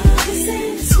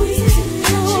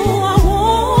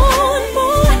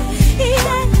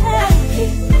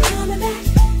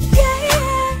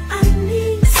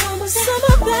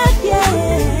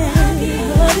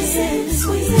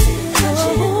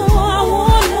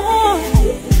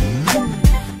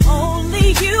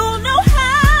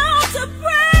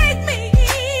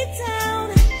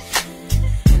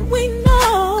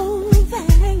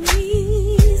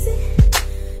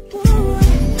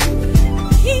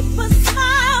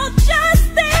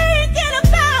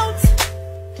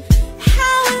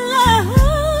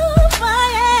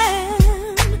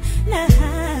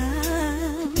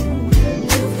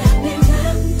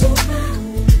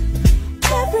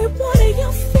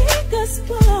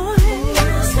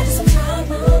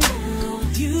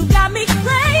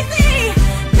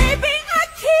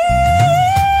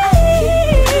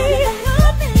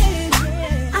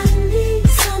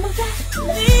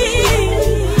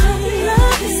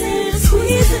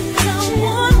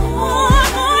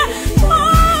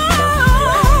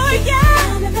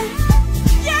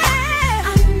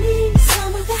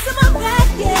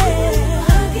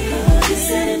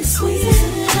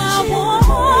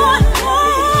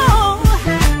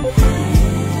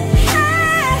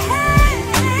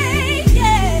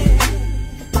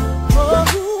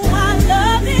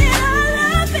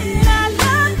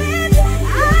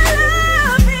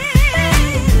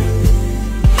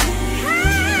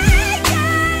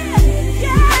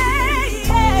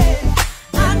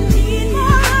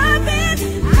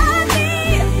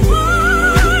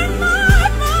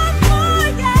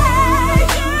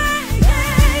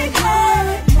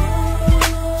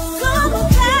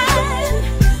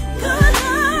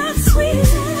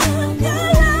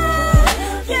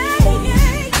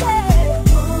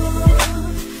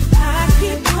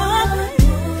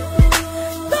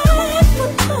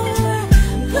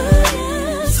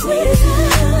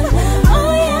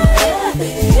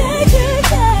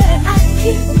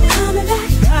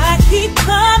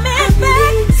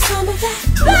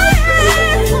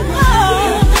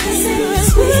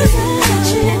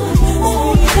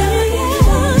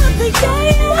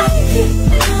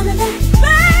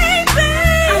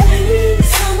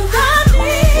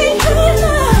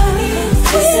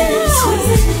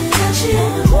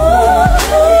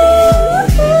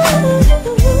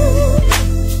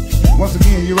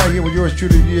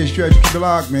 Truly, DJ Stretch, keep it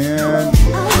locked, man.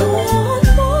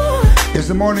 It's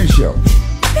the morning show.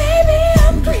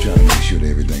 I'm just trying to make sure that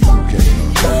everything's okay. You know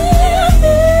what I'm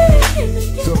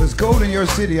saying? So if it's cold in your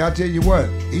city, I'll tell you what,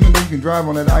 even though you can drive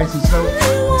on that ice and snow,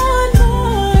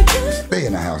 stay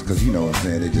in the house, because you know what I'm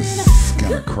saying, it's just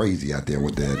kind of crazy out there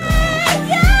with that.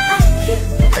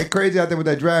 Hey, crazy out there with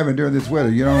that driving during this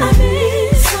weather, you know?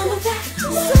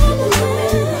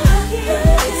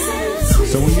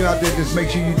 So when you're out there, just make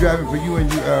sure you're driving for you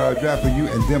and you drive for you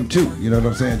and them too. You know what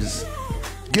I'm saying? Just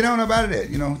get on up out of that.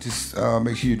 You know, just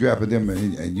make sure you drive for them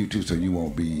and you too, so you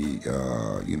won't be,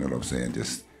 you know what I'm saying?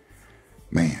 Just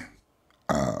man,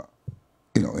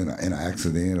 you know, in an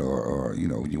accident or you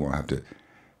know, you won't have to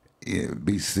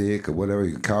be sick or whatever.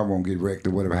 Your car won't get wrecked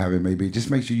or whatever have it may be. Just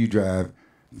make sure you drive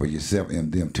for yourself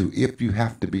and them too. If you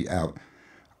have to be out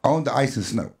on the ice and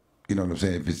snow, you know what I'm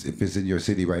saying? If it's in your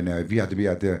city right now, if you have to be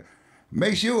out there.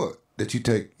 Make sure that you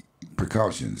take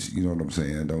precautions. You know what I'm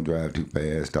saying? Don't drive too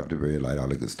fast. Stop the red light. All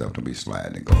that good stuff. Don't be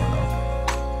sliding and going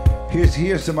off.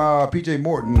 Here's some PJ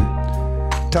Morton.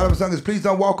 Title of the song is "Please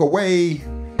Don't Walk Away."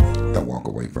 Don't walk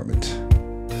away from it.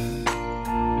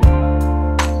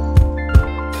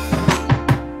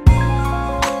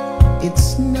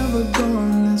 It's never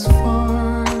gone this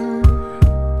far.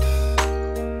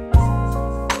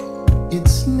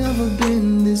 It's never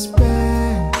been this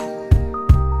bad.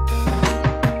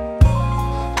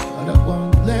 But I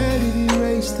won't let it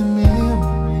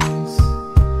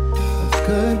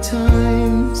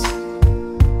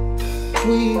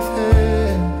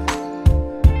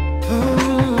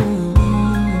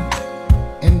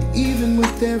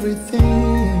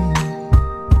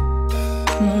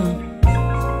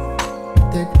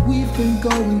that we've been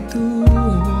going through.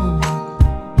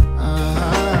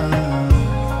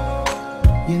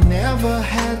 You never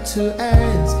had to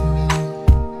ask me.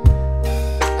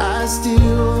 I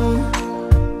still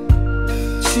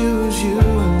choose you.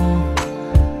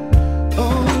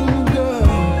 Oh girl,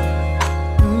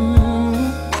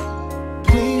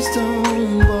 please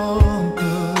don't walk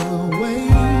away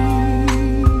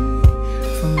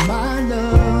from my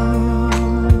love.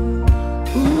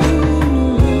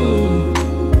 Ooh,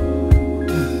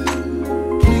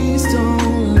 please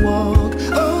don't walk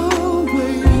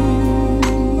away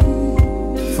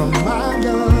from my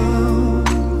love.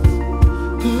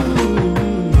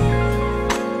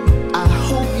 I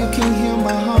hope you can hear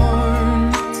my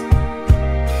heart.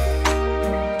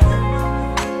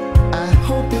 I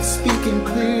hope it's speaking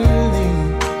clearly.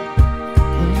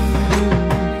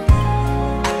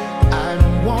 I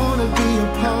don't wanna be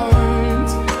apart.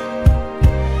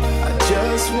 I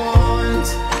just want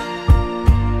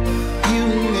you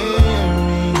near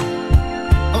me.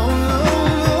 Oh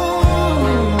no,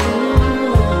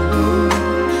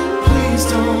 please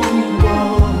don't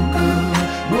walk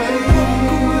away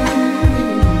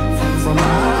from my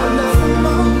love.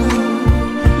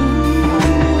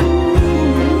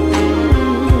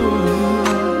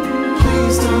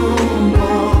 Please don't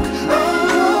walk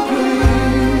away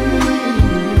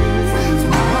from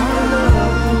my love. Please don't walk away from my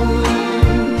love.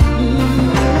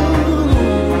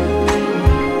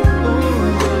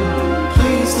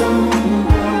 Please don't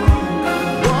walk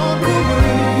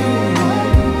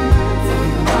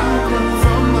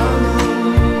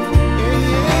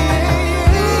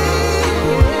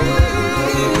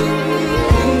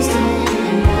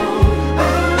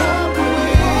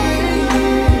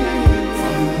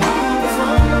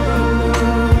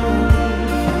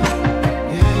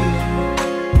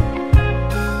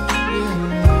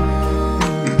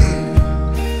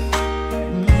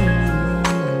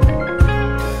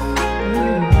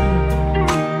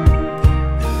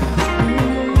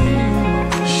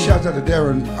Shout out to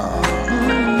Darren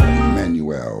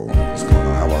Manuel. What's going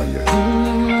on? How are you?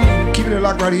 Keeping it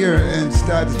locked right here and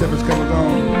Start the Steppers coming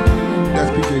on. That's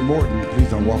PJ Morton. Please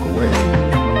don't walk away.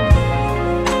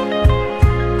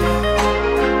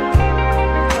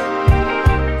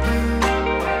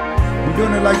 We're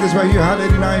doing it like this right here. Hot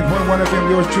 89.1 FM.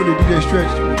 Yours truly, DJ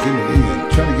Stretch. We're getting it in.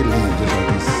 Trying to get it in just like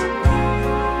this.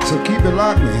 So keep it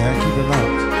locked, man. Keep it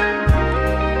locked.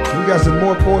 We got some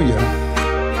more for you.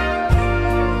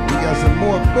 Got some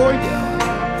more for you.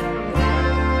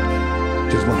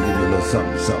 Just want to give you a little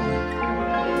something, something.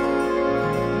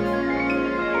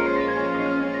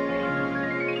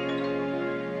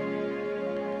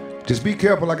 Just be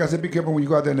careful. Like I said, be careful when you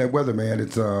go out there in that weather, man.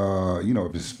 It's you know,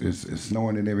 if it's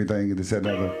snowing and everything and this and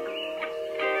that.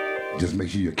 Just make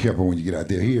sure you're careful when you get out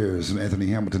there. Here's Anthony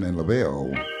Hamilton and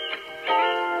LaBelle.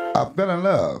 I fell in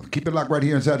love. Keep it locked right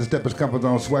here inside the Steppers Comfort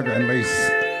Zone, Swagger and Lace.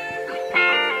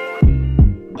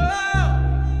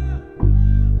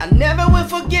 Never will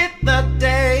forget the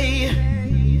day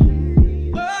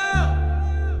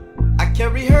I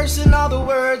kept rehearsing all the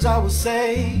words I would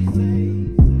say.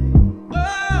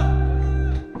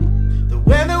 The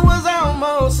weather was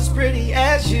almost as pretty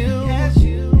as you.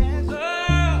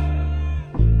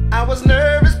 I was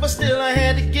nervous, but still I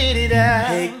had to get it out.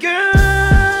 Hey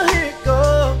girl, here it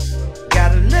goes.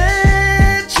 Gotta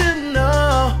let you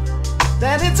know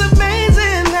that it's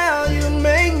amazing how you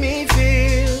make me feel.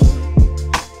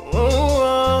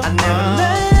 I never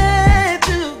let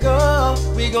you go.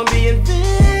 We gon' be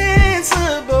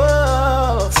invincible.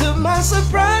 To my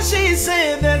surprise, she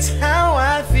said that's how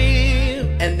I feel.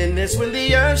 And then that's when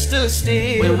the earth stood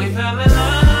still. When we fell in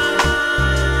love.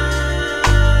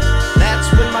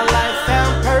 That's when my life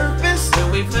found purpose.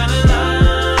 When we fell in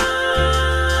love.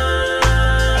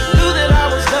 I knew that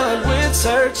I was done with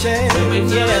searching. When we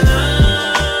fell in love.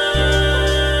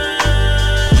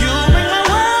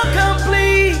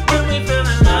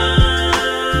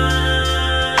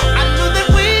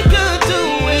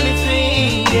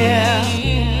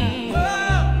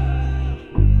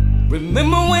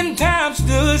 Remember when time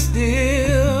stood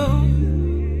still?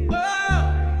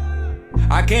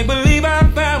 I can't believe I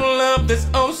found love that's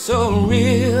oh so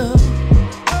real.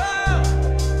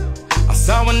 I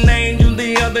saw an angel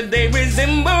the other day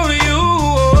resemble you.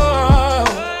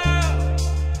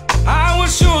 I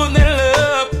was sure that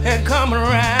love had come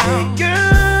around. Hey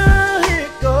girl, here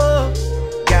it goes.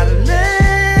 Gotta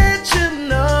let you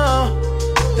know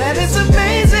that it's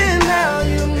amazing how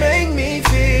you make me feel.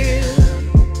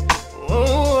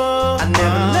 I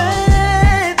never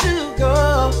let you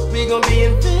go. We gon' be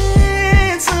invincible.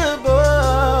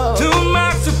 To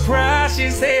my surprise, she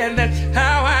said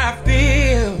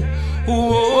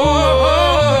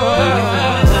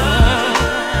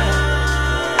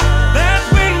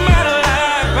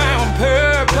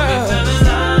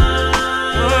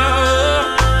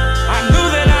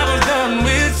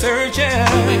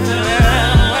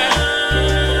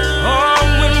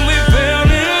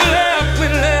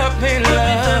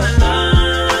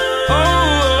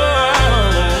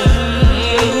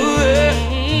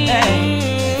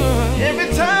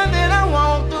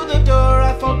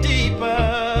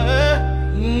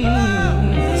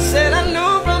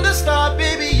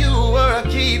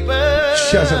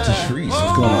What's up to Shreese?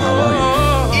 What's going on? How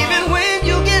are you? Even when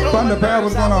you get Thunder Power,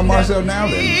 what's going on? Marcel now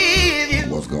then.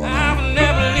 What's going on?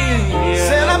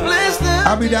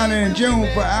 I'll be down there in June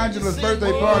for Angela's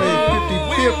birthday party,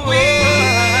 55th.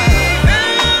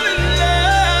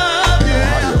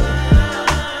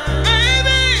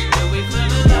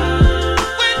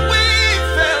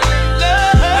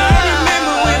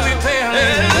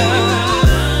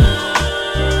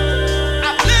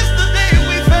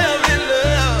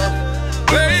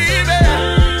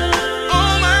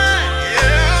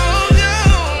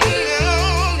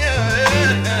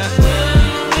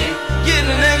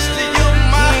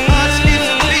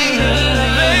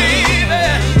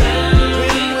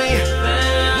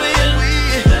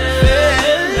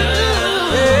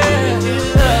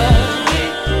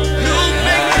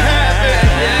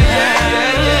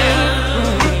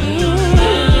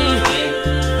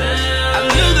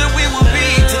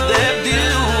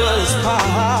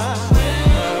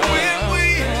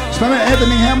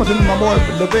 And my boy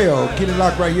LaVille, get it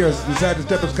locked right here inside the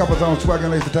Steppers Comfort Zone. Swag and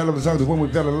Lace, the title of the song is When We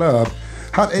Fell in Love.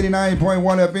 Hot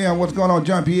 89.1 FM. What's going on,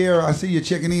 John Pierre? I see you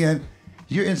checking in.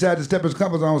 You're inside the Steppers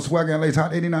Comfort Zone. Swag and Lace,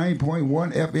 Hot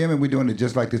 89.1 FM, and we're doing it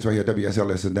just like this right here.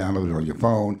 WSLS is downloaded on your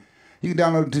phone. You can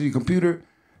download it to your computer.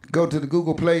 Go to the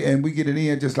Google Play, and we get it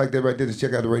in just like that right there. Just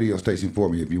check out the radio station for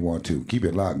me if you want to. Keep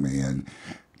it locked, man.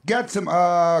 Got some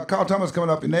Carl Thomas coming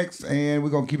up next, and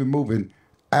we're gonna keep it moving.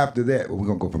 After that, we're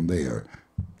gonna go from there.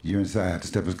 You're inside the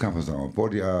Steppers Comfort Zone.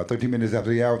 13 minutes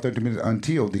after the hour, 13 minutes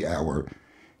until the hour.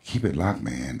 Keep it locked,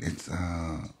 man. It's,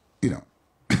 you know.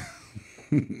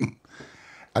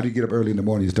 I did get up early in the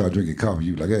morning and start drinking coffee.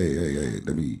 You like, hey,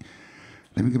 let me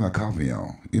get my coffee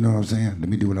on. You know what I'm saying? Let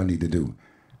me do what I need to do.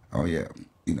 Oh, yeah.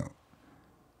 You know.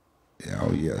 Yeah,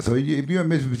 oh, yeah. So if you're in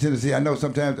Memphis, Tennessee, I know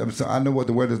sometimes, I know what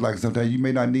the weather's like. Sometimes you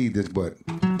may not need this, but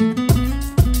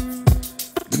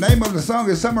the name of the song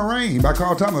is Summer Rain by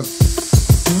Carl Thomas.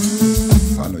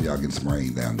 I know y'all getting some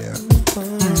rain down there.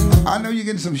 I know you're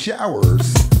getting some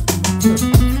showers.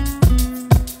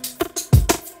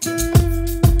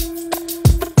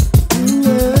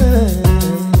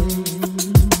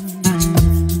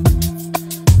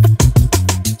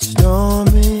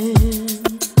 Storming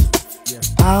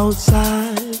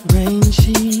outside, rain,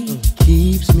 she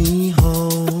keeps me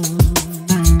home.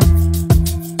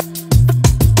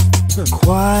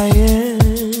 Quiet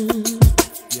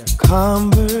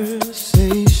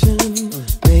conversation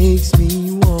makes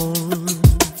me warm,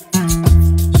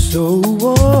 so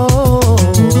warm.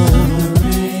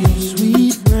 Rain,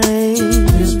 sweet rain,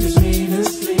 whispers me to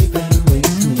sleep and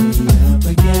wakes me up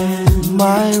again.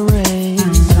 My rain,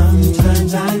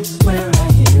 sometimes I swear I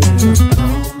hear her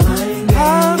call my name. I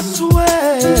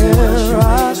swear,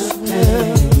 my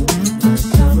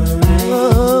summer rain.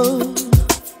 Oh.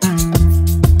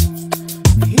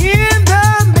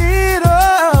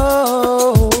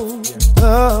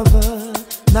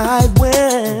 Night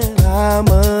when I'm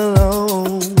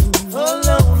alone,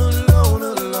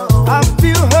 I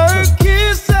feel her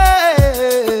kisses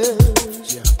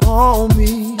on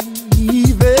me,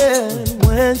 even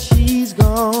when she's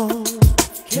gone.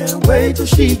 Can't wait till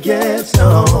she gets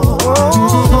home.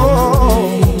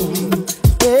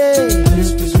 Hey,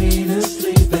 whispers me to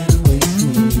sleep and wakes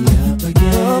me up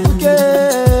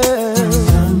again.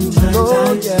 Sometimes I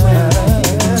swear I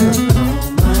hear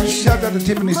her. Shout out to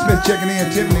Tiffany Smith checking in.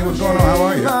 Tiffany, what's going on? How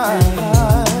are you?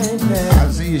 I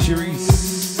see you, Sharice.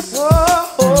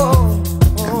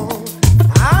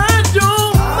 I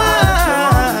don't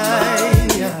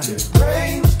mind if it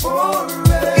rains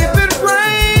forever. If it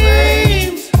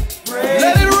rains,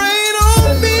 let it rain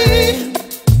on me.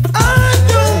 I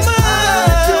don't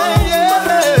mind.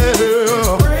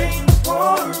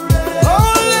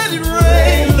 Oh, let it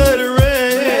rain, let it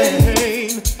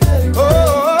rain. Oh.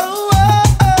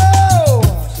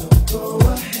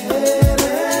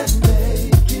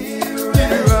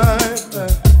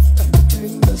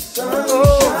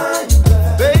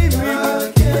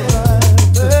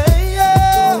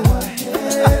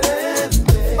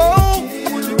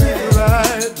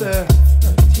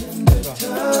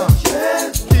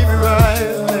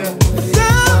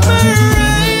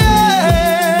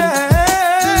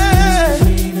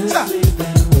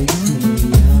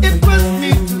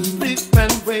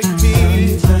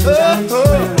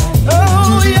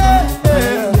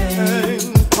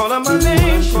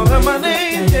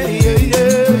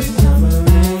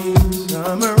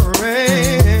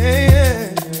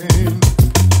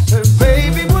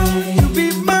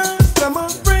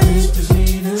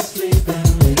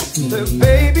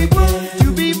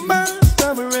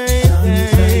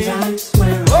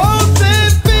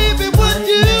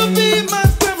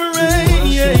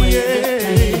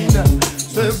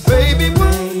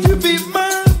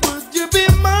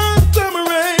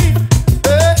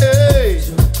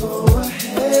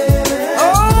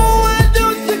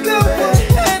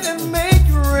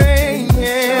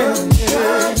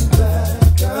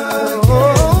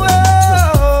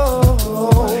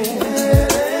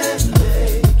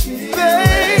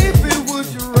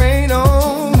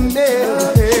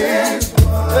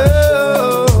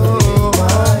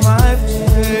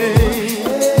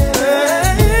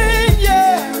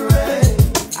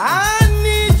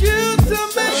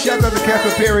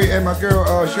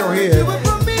 Show here.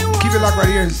 Keep it locked right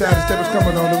here inside the Steppers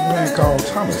coming on. This man called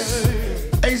Thomas.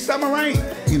 Hey, summer rain.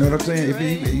 You know what I'm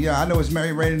saying? I know it's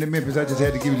raining in Memphis. I just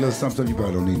had to give you a little something. You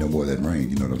probably don't need no more of that rain.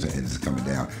 You know what I'm saying? It's coming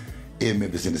down in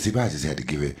Memphis, Tennessee. But I just had to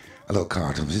give it a little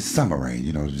call to him. It's summer rain.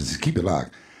 You know, just keep it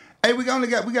locked. Hey, we got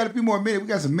a few more minutes. We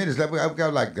got some minutes left. We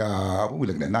got like what we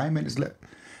looking at? 9 minutes left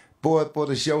for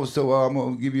the show. So I'm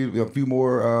gonna give you a few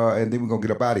more, and then we're gonna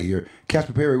get up out of here.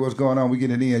 Casper Perry, what's going on? We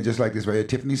getting in just like this right here.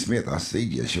 Tiffany Smith, I see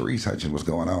you. Sharice Hutchins, what's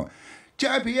going on?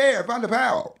 John Pierre, Vonda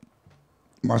Powell,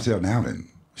 Marcel Nowden,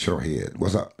 Shorehead,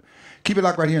 what's up? Keep it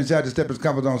locked right here inside the Steppers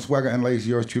Comfort Zone. Swagger and Lace,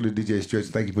 yours truly, DJ Stretch.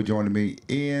 Thank you for joining me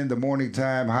in the morning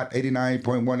time. Hot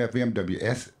 89.1 FM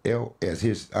WSLS.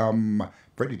 Here's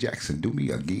Freddie Jackson, Do Me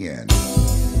Again.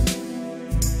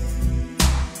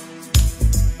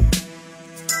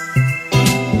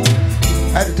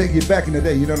 I had to take you back in the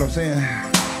day, you know what I'm saying?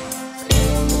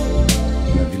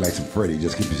 If you like some Freddie,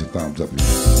 just give me some thumbs up.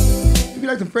 If you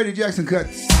like some Freddie Jackson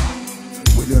cuts,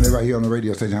 we're doing it right here on the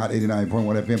radio station, Hot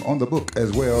 89.1 FM, on the book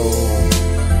as well.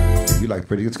 If you like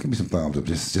Freddie, just give me some thumbs up,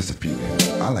 just a few.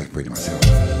 I like Freddie myself.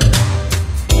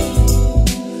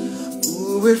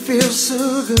 Ooh, it feels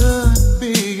so good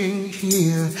being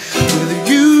here with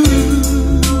you.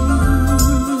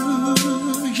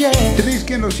 Yeah. Denise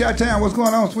Kendall, Chi-Town, what's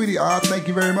going on, sweetie? Thank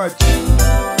you very much.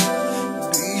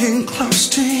 Being close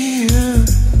to you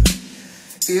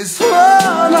is what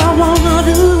I wanna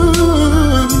do.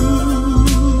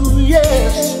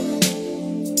 Yes.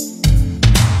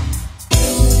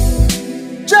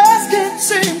 Just can't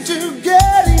seem to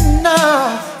get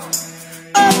enough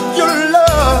of your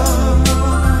love,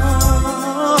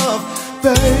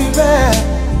 baby.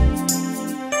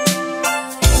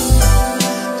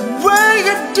 The way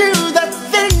you do that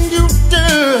thing you do,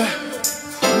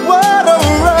 what a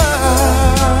rush.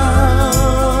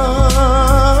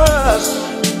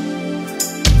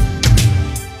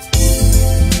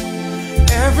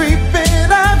 Every bit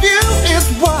of you is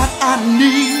what I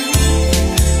need.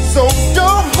 So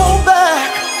don't hold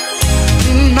back,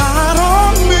 not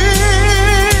on me,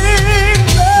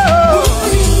 no.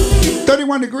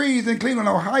 31 degrees in Cleveland,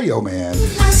 Ohio, man.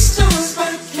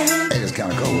 Hey, it's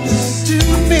kind of cold. Do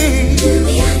me.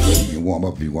 You can warm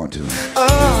up if you want to.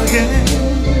 Oh, yeah.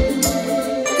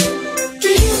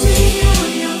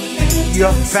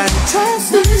 You're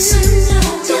fantastic.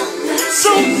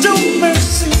 So don't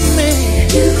mercy me.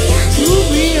 Do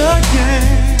me again.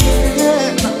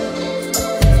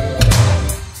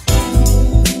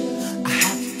 I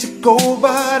have to go,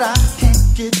 but I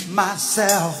can't get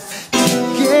myself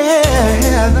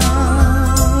together.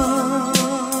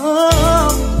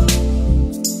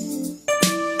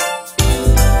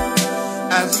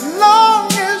 As long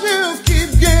as you keep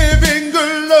giving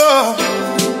good love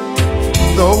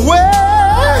the way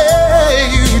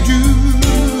you do,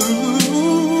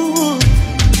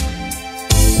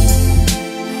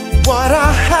 what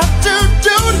I have to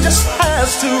do just has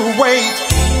to wait.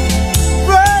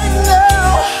 Right now,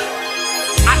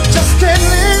 I just can't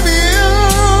leave you.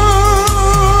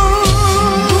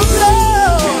 No.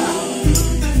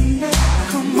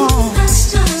 Come on.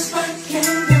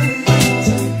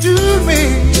 Do me.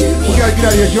 We gotta get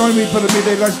out here. Join me for the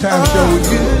midday lunchtime show.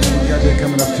 We got that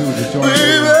coming up too. Just join me.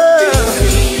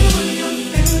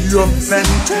 You're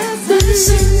fantastic.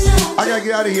 I gotta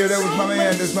get out of here. That was my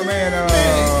man. That's my man.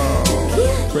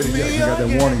 Freddie Jackson got that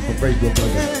warning for Facebook.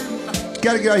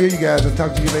 Gotta get out of here, you guys. I'll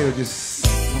talk to you later. Just